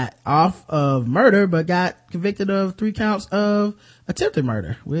and got off of murder, but got convicted of 3 counts of attempted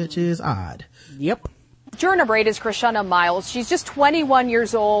murder, which is odd. Yep. Juror number 8 is Krishna Miles. She's just 21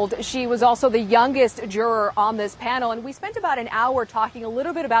 years old. She was also the youngest juror on this panel, and we spent about an hour talking a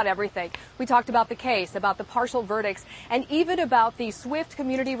little bit about everything. We talked about the case, about the partial verdicts, and even about the swift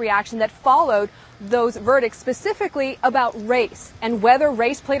community reaction that followed those verdicts, specifically about race and whether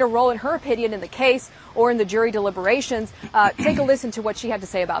race played a role, in her opinion, in the case or in the jury deliberations. Take a listen to what she had to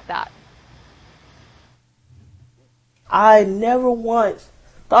say about that. I never once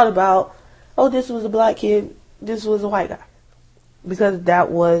thought about, oh, this was a black kid, this was a white guy, because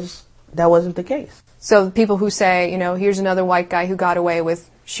that wasn't the case. So people who say, here's another white guy who got away with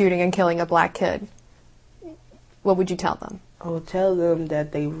shooting and killing a black kid, what would you tell them? I would tell them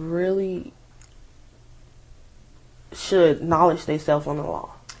that they really should acknowledge themselves on the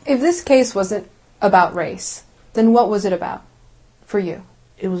law. If this case wasn't about race, then what was it about for you?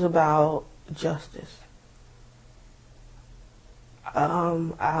 It was about justice.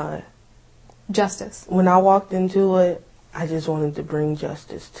 Justice. When I walked into it, I just wanted to bring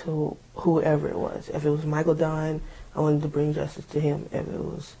justice to whoever it was. If it was Michael Dunn, I wanted to bring justice to him. If it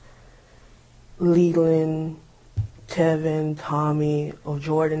was Leland, Tevin, Tommy, or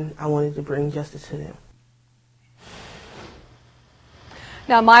Jordan, I wanted to bring justice to them.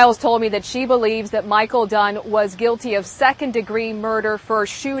 Now, Miles told me that she believes that Michael Dunn was guilty of second-degree murder for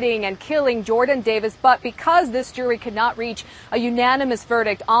shooting and killing Jordan Davis, but because this jury could not reach a unanimous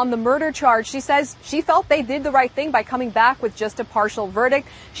verdict on the murder charge, she says she felt they did the right thing by coming back with just a partial verdict.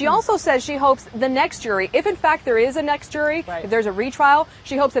 She also says she hopes the next jury, if in fact there is a next jury, if there's a retrial,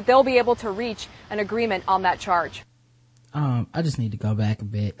 she hopes that they'll be able to reach an agreement on that charge. I just need to go back a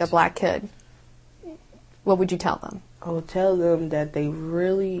bit. The black kid. What would you tell them? I would tell them that they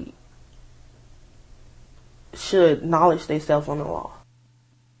really should acknowledge themselves on the law.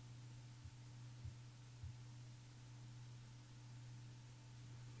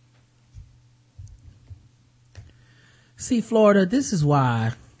 See, Florida, this is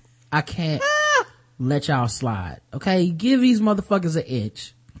why I can't let y'all slide. Okay, give these motherfuckers an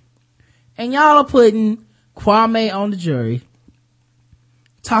inch, and y'all are putting Kwame on the jury,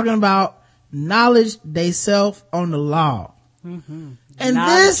 talking about knowledge theyself on the law. Mm-hmm. And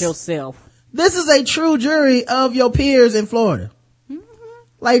knowledge yourself. This is a true jury of your peers in Florida. Mm-hmm.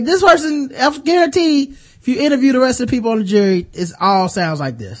 Like, this person, I guarantee, if you interview the rest of the people on the jury, it all sounds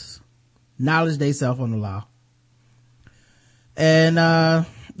like this. Knowledge theyself on the law. And,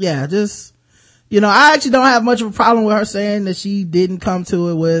 yeah, just, I actually don't have much of a problem with her saying that she didn't come to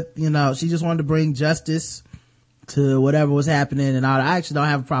it with, she just wanted to bring justice to whatever was happening and all that. I actually don't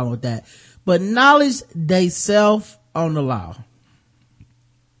have a problem with that. But knowledge theyself on the law.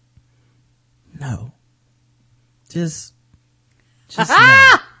 No. Just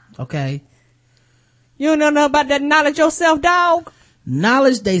no. Okay. You don't know nothing about that knowledge yourself, dog?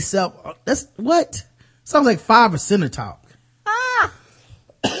 Knowledge theyself. That's what? Sounds like 5% talk.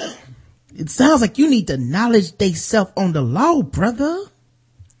 It sounds like you need to knowledge theyself on the law, brother.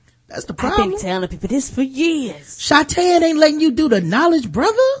 That's the problem. I've been telling people this for years. Shatan ain't letting you do the knowledge,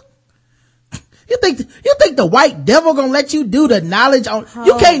 brother. You think the white devil gonna let you do the knowledge on,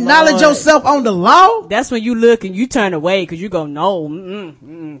 you can't knowledge yourself on the law? That's when you look and you turn away cause you go, no,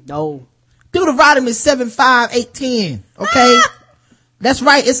 no. Deuteronomy 7, 5, 8, 10. Okay. That's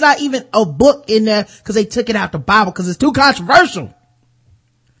right. It's not even a book in there cause they took it out the Bible cause it's too controversial. It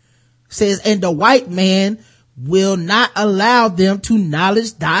says, and the white man will not allow them to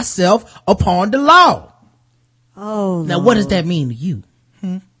knowledge thyself upon the law. Oh. Now what does that mean to you?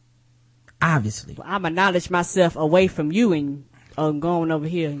 Obviously. Well, I'm gonna knowledge myself away from you and going over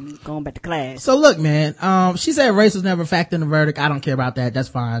here and going back to class. So look, man, she said race was never a factor in the verdict. I don't care about that. That's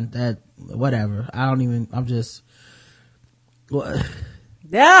fine. That, whatever.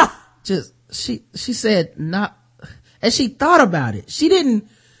 Yeah. She said not, and she thought about it. She didn't,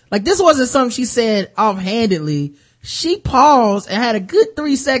 like, this wasn't something she said offhandedly. She paused and had a good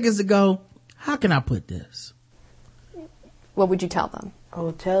 3 seconds to go, how can I put this? What would you tell them? I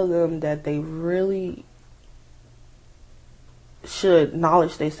would tell them that they really should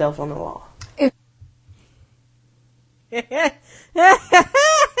knowledge themselves on the law.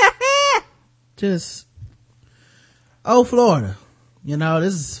 Just, Florida.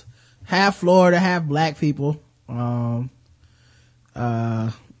 This is half Florida, half black people.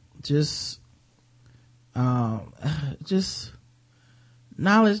 Just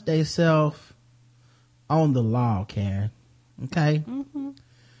knowledge themselves on the law, Karen. Okay. Mm-hmm.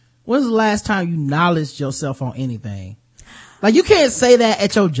 When's the last time you knowledged yourself on anything? Like, you can't say that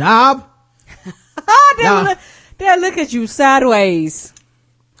at your job. They'll look at you sideways.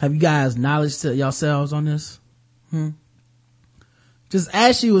 Have you guys knowledged yourselves on this? Just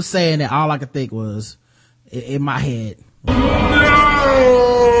as she was saying that, all I could think was in my head. The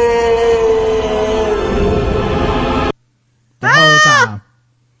whole time.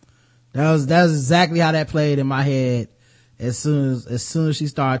 That was exactly how that played in my head. As soon as she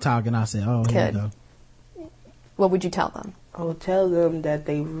started talking, I said, oh, here we go. What would you tell them? I would tell them that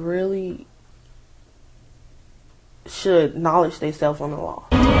they really should knowledge themselves on the law.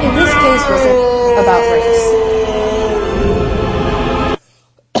 In this case, was it about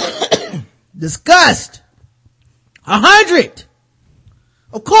race? Disgust. 100.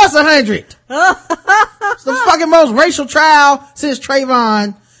 Of course 100. It's the fucking most racial trial since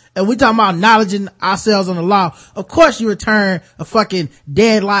Trayvon. And we talking about knowledging ourselves on the law. Of course you return a fucking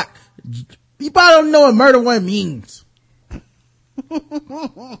deadlock. You probably don't know what murder one means.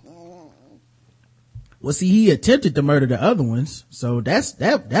 Well, see, he attempted to murder the other ones. So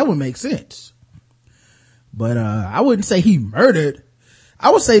that would make sense. But, I wouldn't say he murdered. I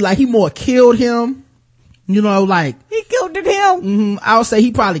would say like he more killed him. Like. He killed him. I would say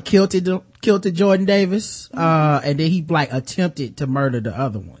he probably killed Jordan Davis, and then he like attempted to murder the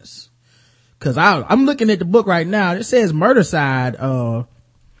other ones. Cause I'm looking at the book right now. It says murdercide,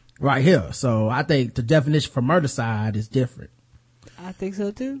 right here. So I think the definition for murdercide is different. I think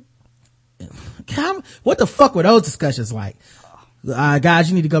so too. What the fuck were those discussions like? Guys,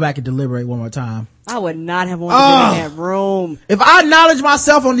 you need to go back and deliberate one more time. I would not have wanted to be in that room. If I knowledge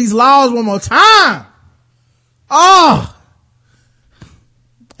myself on these laws one more time.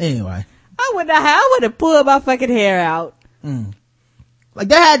 Anyway. I would have pulled my fucking hair out. Like,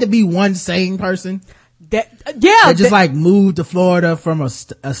 there had to be one sane person. That just like moved to Florida from a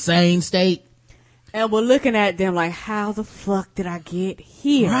sane state. And we're looking at them like, how the fuck did I get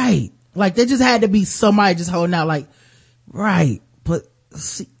here? Right. Like, there just had to be somebody just holding out like, right. But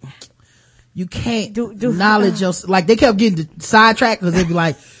see, you can't knowledge yourself. Like, they kept getting sidetracked because they'd be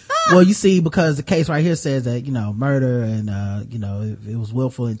like, Well, you see, because the case right here says that, murder and, it was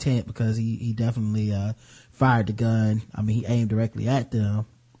willful intent because he definitely, fired the gun. I mean, he aimed directly at them.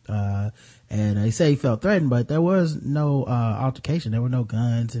 And he said he felt threatened, but there was no, altercation. There were no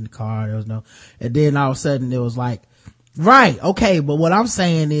guns in the car. And then all of a sudden it was like, right, okay, but what I'm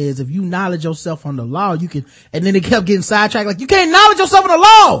saying is if you knowledge yourself on the law, you can, and then it kept getting sidetracked, like, you can't knowledge yourself on the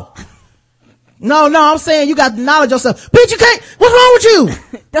law. No, I'm saying you got to knowledge yourself. Bitch, you can't, what's wrong with you?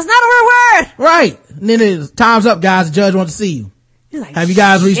 That's not a real word. Right. And then it's time's up, guys. The judge wants to see you. Like, have you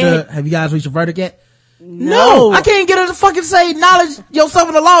guys reached a verdict yet? No. I can't get her to fucking say knowledge yourself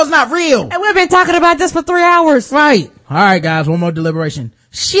in the law is not real. And we've been talking about this for 3 hours. Right. All right, guys. One more deliberation.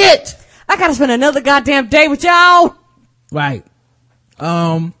 Shit. I gotta spend another goddamn day with y'all. Right.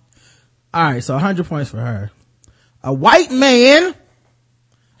 All right. So 100 points for her. A white man,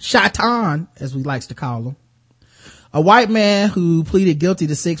 Shaitan, as we likes to call him. A white man who pleaded guilty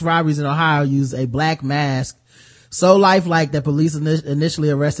to 6 robberies in Ohio used a black mask so lifelike that police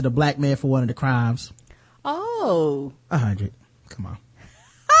initially arrested a black man for one of the crimes. Oh. 100. Come on.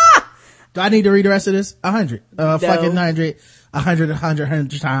 Do I need to read the rest of this? 100. No. Fucking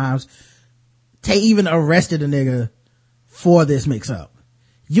 100 times. They even arrested a nigga for this mix up.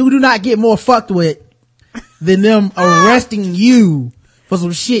 You do not get more fucked with than them arresting you for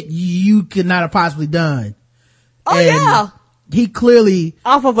some shit you could not have possibly done. Oh, and yeah. He clearly,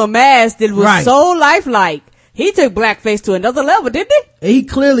 off of a mask that was right, so lifelike. He took blackface to another level, didn't he? He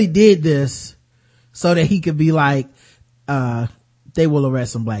clearly did this so that he could be like, they will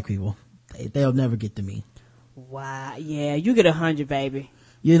arrest some black people. They'll never get to me. Wow. Yeah, you get 100, baby.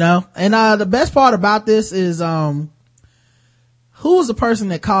 And the best part about this is who was the person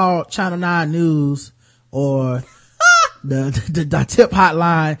that called Channel 9 News or the tip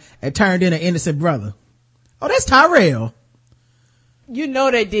hotline and turned in an innocent brother? Oh, that's Tyrell. You know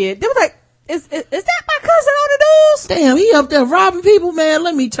they did. They were like, is that my cousin on the news? Damn, he up there robbing people, man.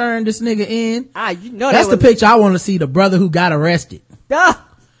 Let me turn this nigga in. That's the picture I want to see, the brother who got arrested.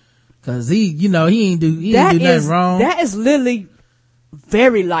 Cause he ain't do nothing wrong. That is literally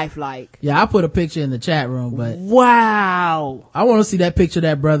very lifelike. Yeah, I put a picture in the chat room, but wow, I want to see that picture of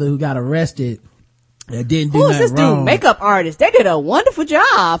that brother who got arrested that didn't do nothing wrong. Who is this dude? Makeup artist. They did a wonderful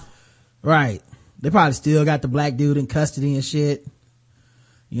job. Right. They probably still got the black dude in custody and shit.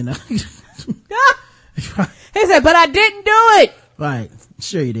 He said, but I didn't do it. Right.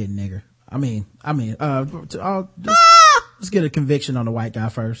 Sure you didn't, nigger. Let's get a conviction on the white guy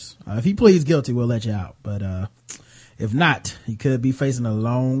first. If he pleads guilty, we'll let you out. But, if not, he could be facing a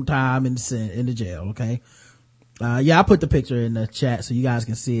long time in the jail. Okay. Yeah, I put the picture in the chat so you guys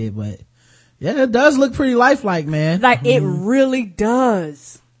can see it, but yeah, it does look pretty lifelike, man. Like it really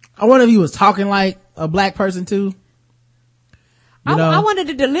does. I wonder if he was talking like a black person too. I wondered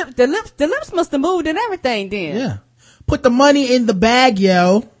if the lips must have moved and everything then. Yeah. Put the money in the bag,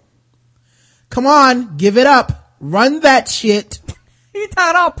 yo. Come on, give it up. Run that shit. You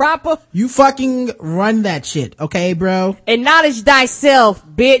talking all proper? You fucking run that shit, okay, bro? Acknowledge thyself,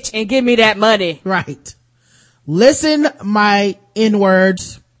 bitch, and give me that money. Right. Listen my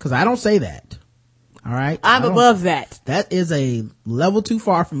N-words, cause I don't say that. Alright? I'm above that. That is a level too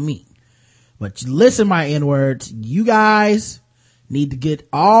far from me. But listen my N-words. You guys need to get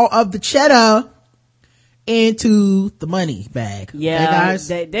all of the cheddar into the money bag. Yeah, okay, guys?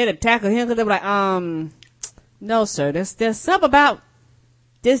 They'd tackle him because they were like, no, sir, there's something about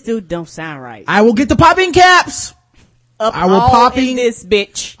this dude don't sound right. I will get the popping caps. I will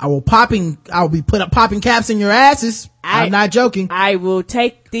be popping caps in your asses. I'm not joking. I will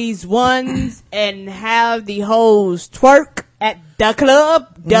take these ones and have the hoes twerk at the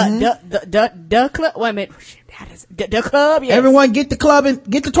club. The club. Wait a minute. The club, yes. Everyone get the club and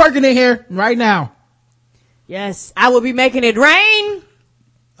get the twerking in here right now. Yes. I will be making it rain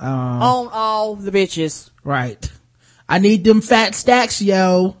on all the bitches. Right. I need them fat stacks,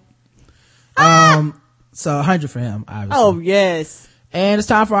 yo. So 100 for him, obviously. Oh, yes. And it's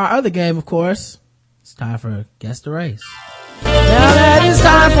time for our other game, of course. It's time for Guess the Race. Now that it's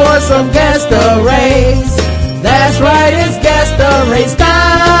time for some Guess the Race. That's right, it's Guess the Race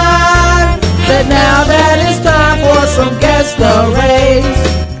time. But now that it's time for some Guess the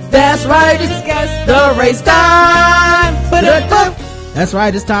Race. That's right, it's Guess the Race time. That's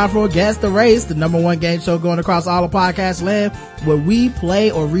right, it's time for Guess the Race, the #1 game show going across all of podcast land, where we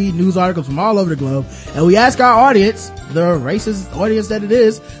play or read news articles from all over the globe, and we ask our audience, the racist audience that it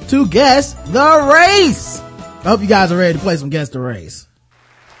is, to guess the race. I hope you guys are ready to play some Guess the Race.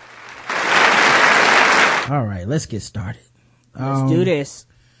 All right, let's get started. Let's do this.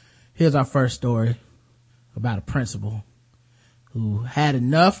 Here's our first story about a principal who had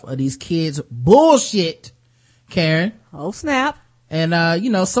enough of these kids bullshit, Karen. Oh, snap. And,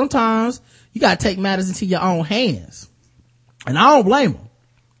 sometimes you gotta take matters into your own hands. And I don't blame them.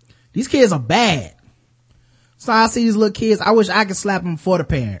 These kids are bad. So I see these little kids, I wish I could slap them for the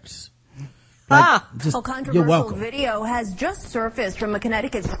parents. A controversial video has just surfaced from a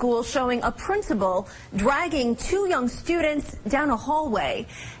Connecticut school showing a principal dragging 2 young students down a hallway.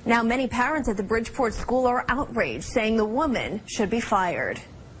 Now, many parents at the Bridgeport school are outraged, saying the woman should be fired.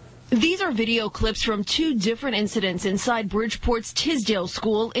 These are video clips from 2 different incidents inside Bridgeport's Tisdale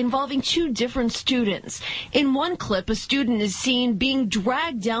School involving 2 different students. In one clip, a student is seen being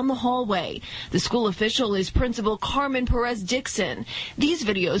dragged down the hallway. The school official is Principal Carmen Perez Dixon. These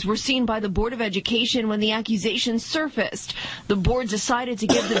videos were seen by the Board of Education when the accusations surfaced. The board decided to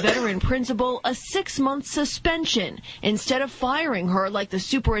give the veteran principal a 6-month suspension instead of firing her like the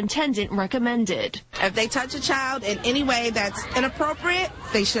superintendent recommended. If they touch a child in any way that's inappropriate,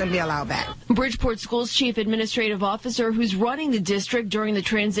 they shouldn't be allowed back. Bridgeport School's chief administrative officer, who's running the district during the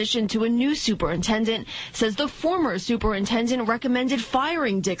transition to a new superintendent, says the former superintendent recommended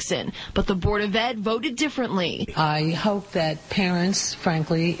firing Dixon, but the Board of Ed voted differently. I hope that parents,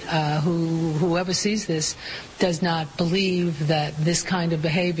 frankly, whoever sees this, does not believe that this kind of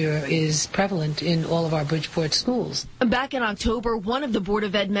behavior is prevalent in all of our Bridgeport schools. Back in October, one of the Board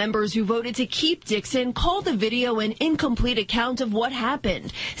of Ed members who voted to keep Dixon called the video an incomplete account of what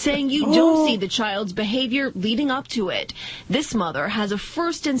happened, saying you don't see the child's behavior leading up to it. This mother has a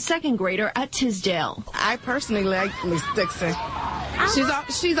 1st and 2nd grader at Tisdale. I personally like Miss Dixon.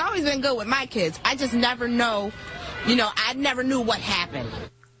 She's always been good with my kids. I just never know, I never knew what happened.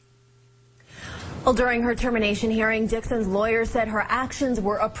 Well, during her termination hearing, Dixon's lawyer said her actions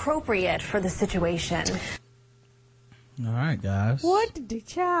were appropriate for the situation. All right, guys. What did the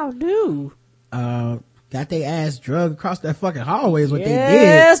child do? Got their ass drugged across that fucking hallway is what they did.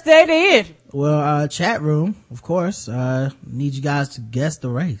 Yes, they did. Well, chat room, of course, need you guys to guess the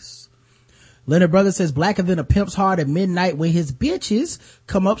race. Leonard Brothers says blacker than a pimp's heart at midnight when his bitches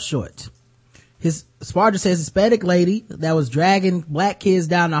come up short. His Sparta says Hispanic lady that was dragging black kids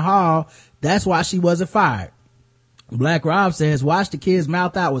down the hall, that's why she wasn't fired. Black Rob says wash the kid's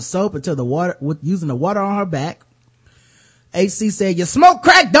mouth out with soap until using the water on her back. HC said you smoke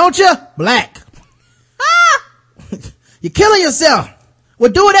crack, don't you? Black. You're killing yourself.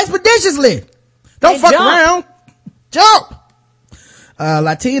 Well, do it expeditiously. Don't fuck around. Jump.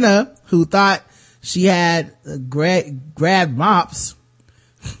 Latina who thought she had grabbed mops.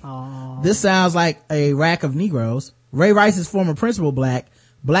 This sounds like a rack of Negroes. Ray Rice's former principal, Black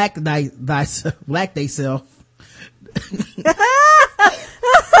Theyself.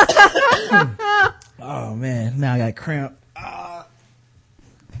 Oh man, now I got cramp. All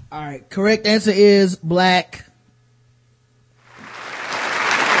right, correct answer is Black.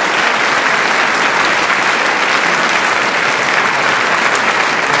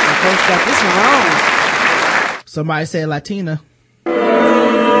 Got this one wrong. Somebody said Latina.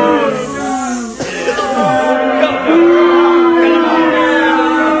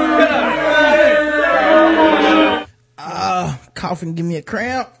 Coughing, give me a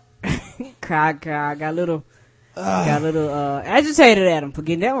cramp. I got a little agitated at him for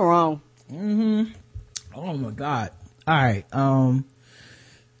getting that one wrong. Oh my god. All right.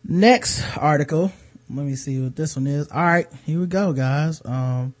 Next article. Let me see what this one is. All right, here we go, guys.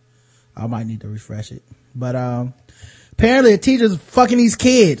 I might need to refresh it, but apparently the teachers fucking these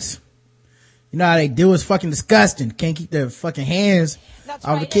kids. You know how they do, it's fucking disgusting. Can't keep their fucking hands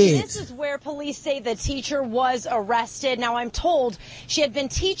off the kids. And this is where police say the teacher was arrested. Now, I'm told she had been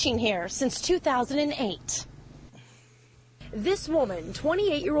teaching here since 2008. This woman,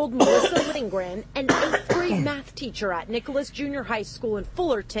 28-year-old Melissa Lindgren, an 8th grade math teacher at Nicholas Junior High School in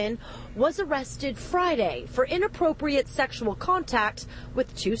Fullerton, was arrested Friday for inappropriate sexual contact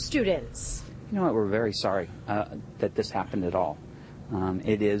with 2 students. You know what, we're very sorry that this happened at all.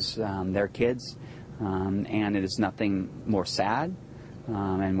 It is their kids, and it is nothing more sad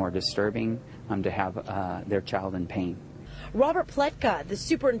and more disturbing to have their child in pain. Robert Pletka, the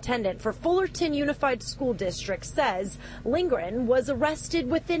superintendent for Fullerton Unified School District, says Lindgren was arrested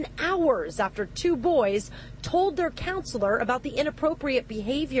within hours after 2 boys told their counselor about the inappropriate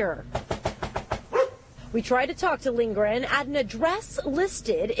behavior. We tried to talk to Lindgren at an address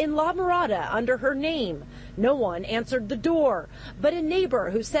listed in La Mirada under her name. No one answered the door, but a neighbor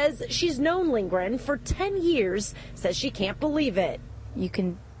who says she's known Lindgren for 10 years says she can't believe it. You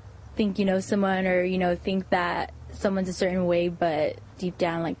can think you know someone or, think that someone's a certain way, but deep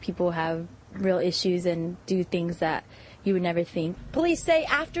down, people have real issues and do things that, you would never think. Police say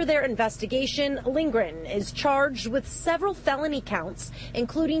after their investigation, Lindgren is charged with several felony counts,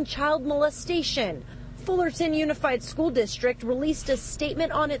 including child molestation. Fullerton Unified School District released a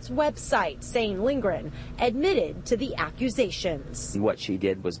statement on its website saying Lindgren admitted to the accusations. What she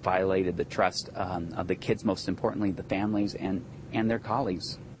did was violated the trust of the kids, most importantly the families and their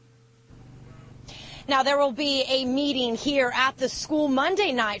colleagues. Now, there will be a meeting here at the school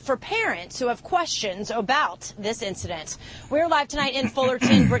Monday night for parents who have questions about this incident. We're live tonight in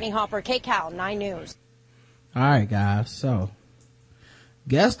Fullerton. Brittany Hopper, KCAL 9 News. All right, guys. So,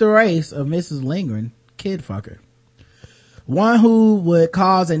 guess the race of Mrs. Lindgren, kid fucker. One who would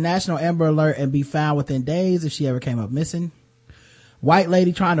cause a national Amber Alert and be found within days if she ever came up missing. White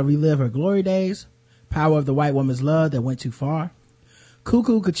lady trying to relive her glory days. Power of the white woman's love that went too far.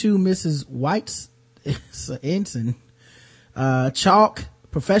 Cuckoo Cachoo Mrs. White's ensign. Chalk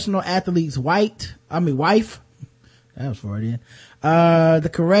professional athlete's wife. That was Freudian. The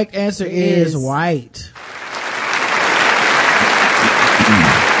correct answer is white.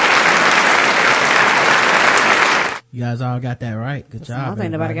 You guys all got that right. Good job. I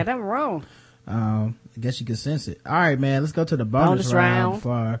think nobody got that wrong. I guess you can sense it. All right, man. Let's go to the bonus round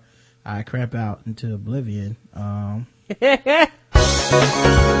before I crap out into oblivion.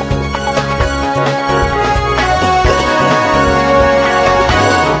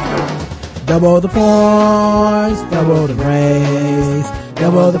 Double the points, double the race,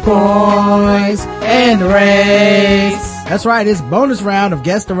 double the points and the race. That's right, it's bonus round of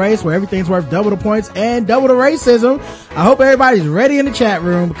Guess the Race where everything's worth double the points and double the racism. I hope everybody's ready in the chat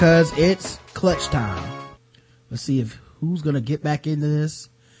room because it's clutch time. Let's see if who's gonna get back into this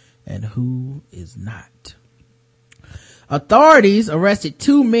and who is not. Authorities arrested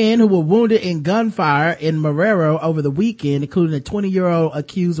 2 men who were wounded in gunfire in Marrero over the weekend, including a 20-year-old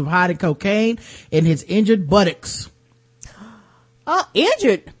accused of hiding cocaine in his injured buttocks.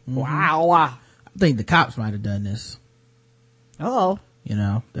 Injured? Mm-hmm. Wow. I think the cops might have done this. Uh-oh. You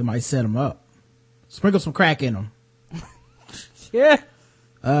know, they might set him up. Sprinkle some crack in him. Yeah.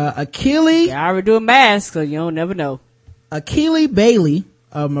 Achille. Yeah, I already do a mask, so you don't never know. Achille Bailey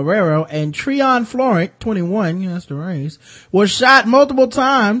of Marrero and Treon Florent, 21, that's the race, was shot multiple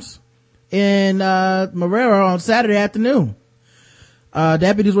times in Marrero on Saturday afternoon.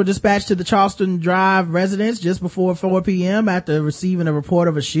 Deputies were dispatched to the Charleston Drive residence just before 4 p.m. after receiving a report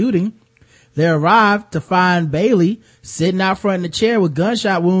of a shooting. They arrived to find Bailey sitting out front in the chair with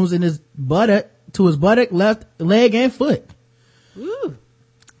gunshot wounds in his buttock, left leg, and foot. Ooh.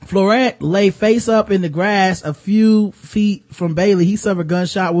 Florent lay face up in the grass a few feet from Bailey. He suffered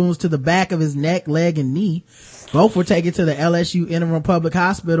gunshot wounds to the back of his neck, leg, and knee. Both were taken to the LSU Interim Public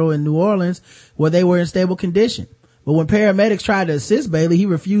Hospital in New Orleans, where they were in stable condition. But when paramedics tried to assist Bailey, he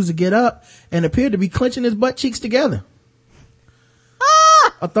refused to get up and appeared to be clenching his butt cheeks together.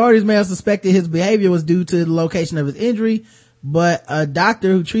 Authorities may have suspected his behavior was due to the location of his injury, but a doctor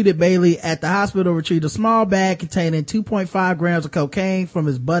who treated Bailey at the hospital retrieved a small bag containing 2.5 grams of cocaine from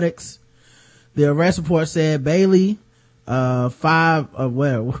his buttocks. The arrest report said Bailey, who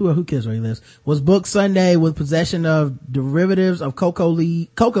cares where he lives, was booked Sunday with possession of derivatives of coca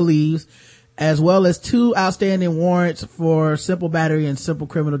leaves, as well as 2 outstanding warrants for simple battery and simple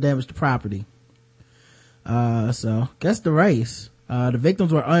criminal damage to property. So guess the race. The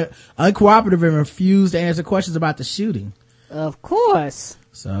victims were uncooperative and refused to answer questions about the shooting. Of course.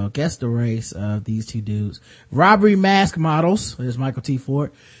 So guess the race of these 2 dudes. Robbery mask models. There's Michael T.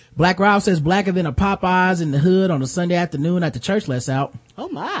 Ford. Black Rob says blacker than a Popeyes in the hood on a Sunday afternoon at the church lets out. Oh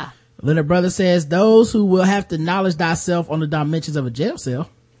my. Leonard Brother says those who will have to knowledge thyself on the dimensions of a jail cell.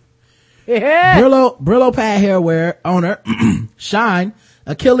 Yeah. Brillo pad hair wear owner Shine,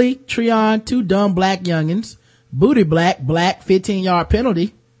 Achille, Treon, 2 dumb black youngins, Booty black 15-yard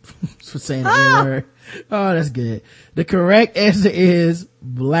penalty for saying the word. Oh, that's good. The correct answer is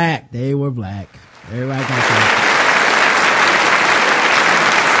black. They were black. Everybody got that.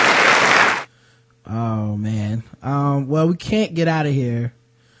 Oh man. Well, we can't get out of here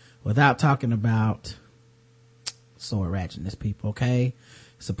without talking about sword ratchetness, people. Okay.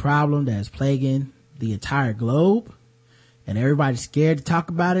 It's a problem that is plaguing the entire globe. And everybody's scared to talk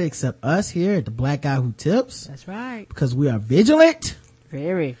about it except us here at the Black Guy Who Tips. That's right. Because we are vigilant.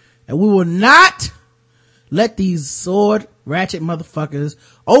 Very. And we will not let these sword ratchet motherfuckers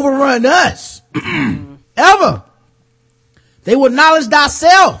overrun us. Ever. They will acknowledge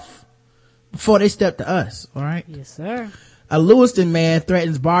thyself before they step to us. All right? Yes, sir. A Lewiston man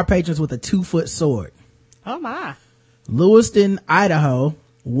threatens bar patrons with a 2-foot sword. Oh my. Lewiston, Idaho.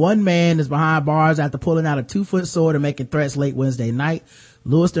 One man is behind bars after pulling out a 2-foot sword and making threats late Wednesday night.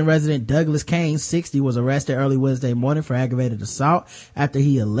 Lewiston resident Douglas Kane, 60, was arrested early Wednesday morning for aggravated assault after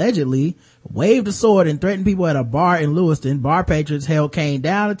he allegedly waved a sword and threatened people at a bar in Lewiston. Bar patrons held Kane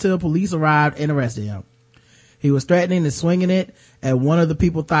down until police arrived and arrested him. He was threatening and swinging it at one of the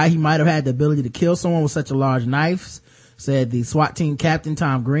people thought he might have had the ability to kill someone with such a large knife, said the SWAT team captain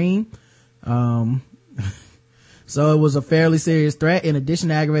Tom Green. So it was a fairly serious threat. In addition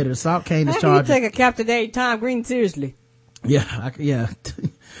to aggravated assault, Kane is charged. How can you take a Captain Dave Tom Green seriously? Yeah,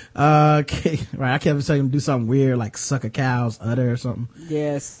 right. I kept saying him to do something weird like suck a cow's udder or something.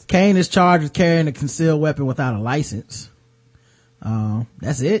 Yes. Kane is charged with carrying a concealed weapon without a license.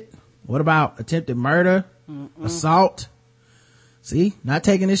 That's it. What about attempted murder? Assault? See, not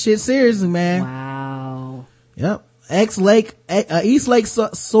taking this shit seriously, man. Wow. Yep. East Lake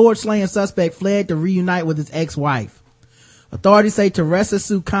sword slaying suspect fled to reunite with his ex-wife. Authorities say Teresa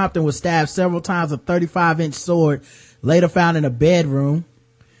Sue Compton was stabbed several times with a 35-inch sword later found in a bedroom.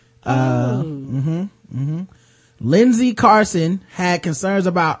 Lindsay Carson had concerns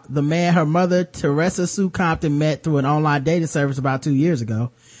about the man her mother, Teresa Sue Compton, met through an online dating service about 2 years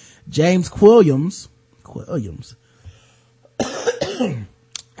ago. James Quilliams.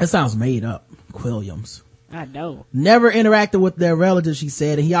 That sounds made up. Quilliams. I know. Never interacted with their relatives, she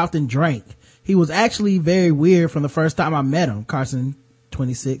said, and he often drank. He was actually very weird from the first time I met him, Carson,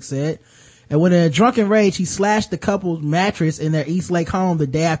 26, said. And when in a drunken rage, he slashed the couple's mattress in their East Lake home the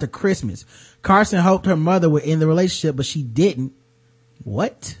day after Christmas. Carson hoped her mother would end the relationship, but she didn't.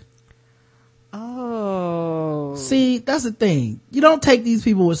 What? Oh. See, that's the thing. You don't take these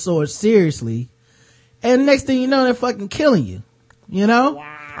people with swords seriously, and next thing you know, they're fucking killing you. You know?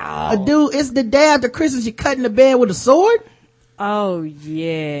 Wow. A dude, it's the day after Christmas, you're cutting the bed with a sword? Oh,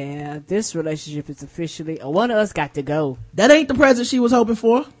 yeah. This relationship is officially, one of us got to go. That ain't the present she was hoping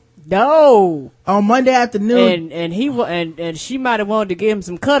for. No. On Monday afternoon. And she might have wanted to give him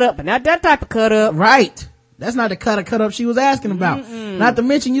some cut up, but not that type of cut up. Right. That's not the cut up she was asking about. Not to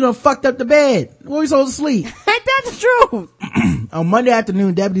mention you done fucked up the bed. Where we supposed to sleep? Ain't that the truth? On Monday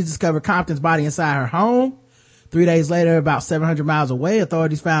afternoon, deputies discovered Compton's body inside her home. 3 days later, about 700 miles away,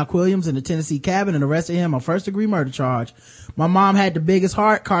 authorities found Quilliams in the Tennessee cabin and arrested him on first-degree murder charge. My mom had the biggest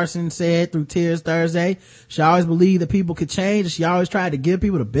heart, Carson said through tears Thursday. She always believed that people could change, and she always tried to give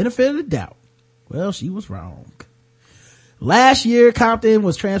people the benefit of the doubt. Well, she was wrong. Last year, Compton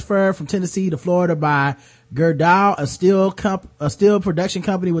was transferred from Tennessee to Florida by Gerdau, a steel production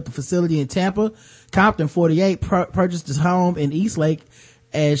company with the facility in Tampa. Compton, 48, purchased his home in East Lake,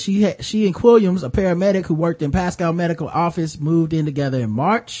 and she and Quilliams, a paramedic who worked in Pascal Medical Office, moved in together in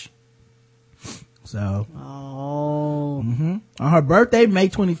March. So. On her birthday, May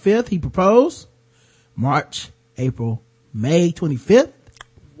 25th, he proposed. March, April, May 25th.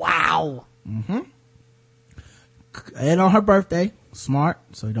 Wow. And on her birthday, smart,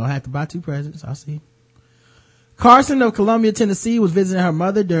 so you don't have to buy 2 presents. I see. Carson of Columbia, Tennessee was visiting her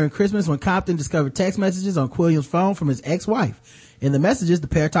mother during Christmas when Compton discovered text messages on Quilliams' phone from his ex-wife. In the messages, the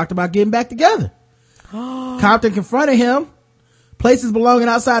pair talked about getting back together. Compton confronted him, placed his belongings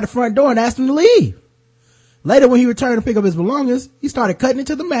outside the front door, and asked him to leave. Later, when he returned to pick up his belongings, he started cutting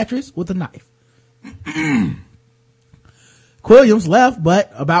into the mattress with a knife. Quilliams left,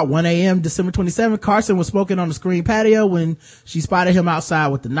 but about 1 a.m. December 27th, Carson was smoking on the screen patio when she spotted him outside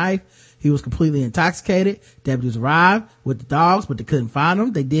with the knife. He was completely intoxicated. Deputies arrived with the dogs, but they couldn't find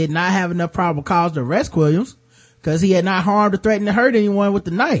him. They did not have enough probable cause to arrest Quilliams because he had not harmed or threatened to hurt anyone with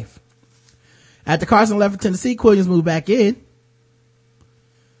the knife. After Carson left for Tennessee, Quilliams moved back in.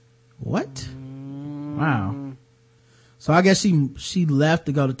 What? Wow. So I guess she left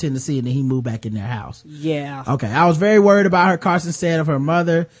to go to Tennessee and then he moved back in their house. Yeah. Okay. I was very worried about her, Carson said of her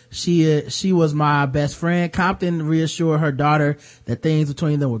mother. She was my best friend. Compton reassured her daughter that things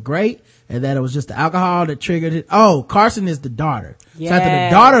between them were great and that it was just the alcohol that triggered it. Oh, Carson is the daughter. Yes. So after the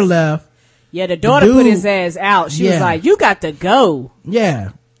daughter left. Yeah, the daughter put his ass out. She was like, you got to go.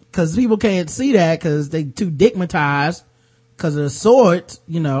 Yeah. Cause people can't see that cause they too digmatized cause of the swords,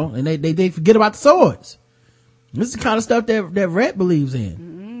 you know, and they forget about the swords. This is the kind of stuff that Rhett believes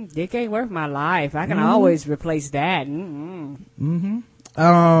in. Dick ain't worth my life. I can always replace that.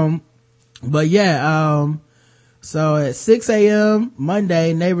 But yeah, so at 6 a.m.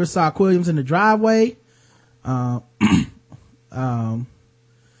 Monday, neighbors saw Quilliams in the driveway. Oh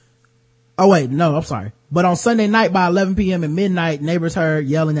wait, no, I'm sorry. But on Sunday night by 11 p.m. and midnight, neighbors heard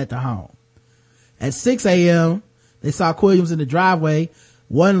yelling at the home. At 6 a.m., they saw Quilliams in the driveway.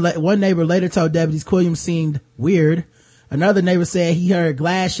 One neighbor later told deputies Quilliams seemed weird. Another neighbor said he heard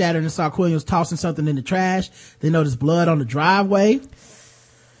glass shatter and saw Quilliams tossing something in the trash. They noticed blood on the driveway.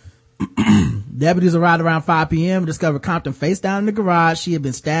 Deputies arrived around 5 p.m. and discovered Compton face down in the garage. She had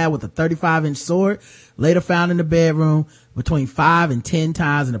been stabbed with a 35-inch sword, later found in the bedroom between 5 and 10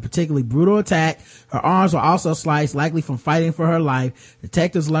 times in a particularly brutal attack. Her arms were also sliced, likely from fighting for her life.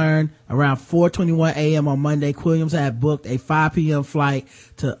 Detectives learned around 4:21 a.m. on Monday Quilliams had booked a 5 p.m. flight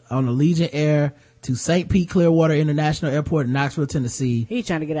on Allegiant Air to St. Pete Clearwater International Airport in Knoxville, Tennessee. He's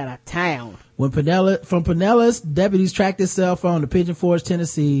trying to get out of town. From Pinellas, deputies tracked his cell phone to Pigeon Forge,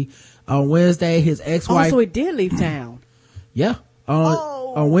 Tennessee. On Wednesday, his ex-wife... Oh, so he did leave town. Yeah.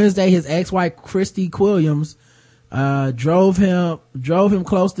 On Wednesday, his ex-wife, Christy Quilliams, drove him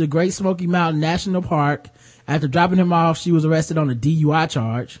close to the Great Smoky Mountain National Park. After dropping him off, she was arrested on a DUI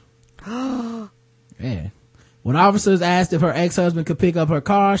charge. Yeah. When officers asked if her ex-husband could pick up her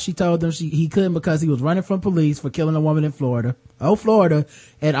car, she told them he couldn't because he was running from police for killing a woman in Florida. Oh, Florida.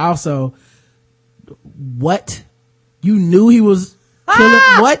 And also, what? You knew he was killing?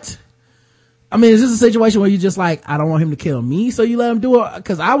 What? I mean, is this a situation where you just like, I don't want him to kill me, so you let him do it?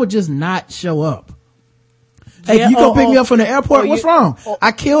 Cause I would just not show up. Hey, Yeah, you go pick me up from the airport? What's wrong?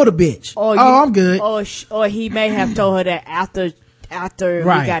 I killed a bitch. I'm good. Or he may have told her that after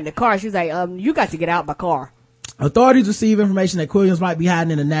Right. we got in the car, she was like, you got to get out my car. Authorities received information that Quilliams might be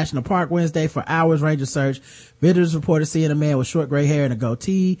hiding in a national park Wednesday. For hours, Ranger search. Visitors reported seeing a man with short gray hair and a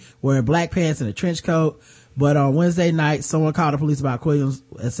goatee, wearing black pants and a trench coat. But on Wednesday night, someone called the police about Quilliams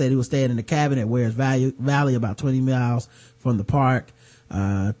and said he was staying in the cabin at Ware's Valley, about 20 miles from the park.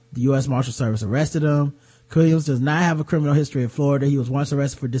 The U.S. Marshal Service arrested him. Quilliams does not have a criminal history in Florida. He was once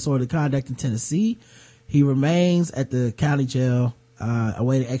arrested for disorderly conduct in Tennessee. He remains at the county jail,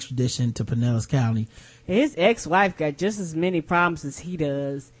 awaiting extradition to Pinellas County. His ex-wife got just as many problems as he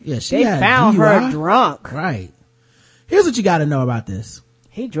does. Yeah, they found her drunk. Right. Here's what you got to know about this.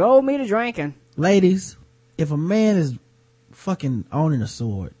 He drove me to drinking. Ladies, if a man is fucking owning a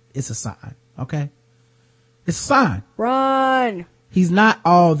sword, it's a sign, okay? It's a sign. Run. He's not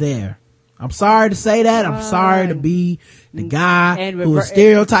all there. I'm sorry to say that. I'm sorry to be the guy who is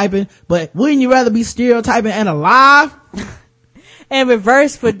stereotyping, but wouldn't you rather be stereotyping and alive? And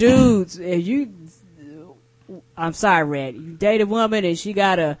reverse for dudes. I'm sorry, Red. You date a woman and she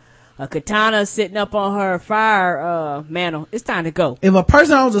got a katana sitting up on her fire mantle. It's time to go. If a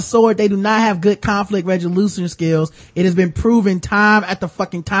person owns a sword, they do not have good conflict resolution skills. It has been proven time after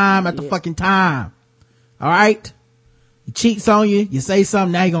fucking time after fucking time. All right? He cheats on you. You say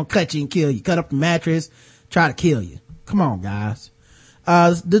something, now he's gonna cut you and kill you. Cut up the mattress, try to kill you. Come on, guys.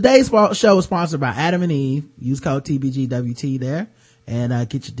 Today's show is sponsored by Adam and Eve. Use code TBGWT there and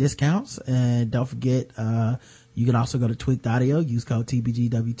get your discounts. And don't forget, you can also go to Tweaked.io, use code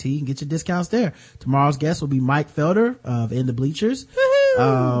TBGWT and get your discounts there. Tomorrow's guest will be Mike Felder of In the Bleachers.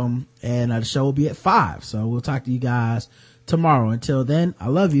 And the show will be at 5. So we'll talk to you guys tomorrow. Until then, I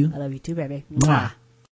love you. I love you too, baby. Mwah.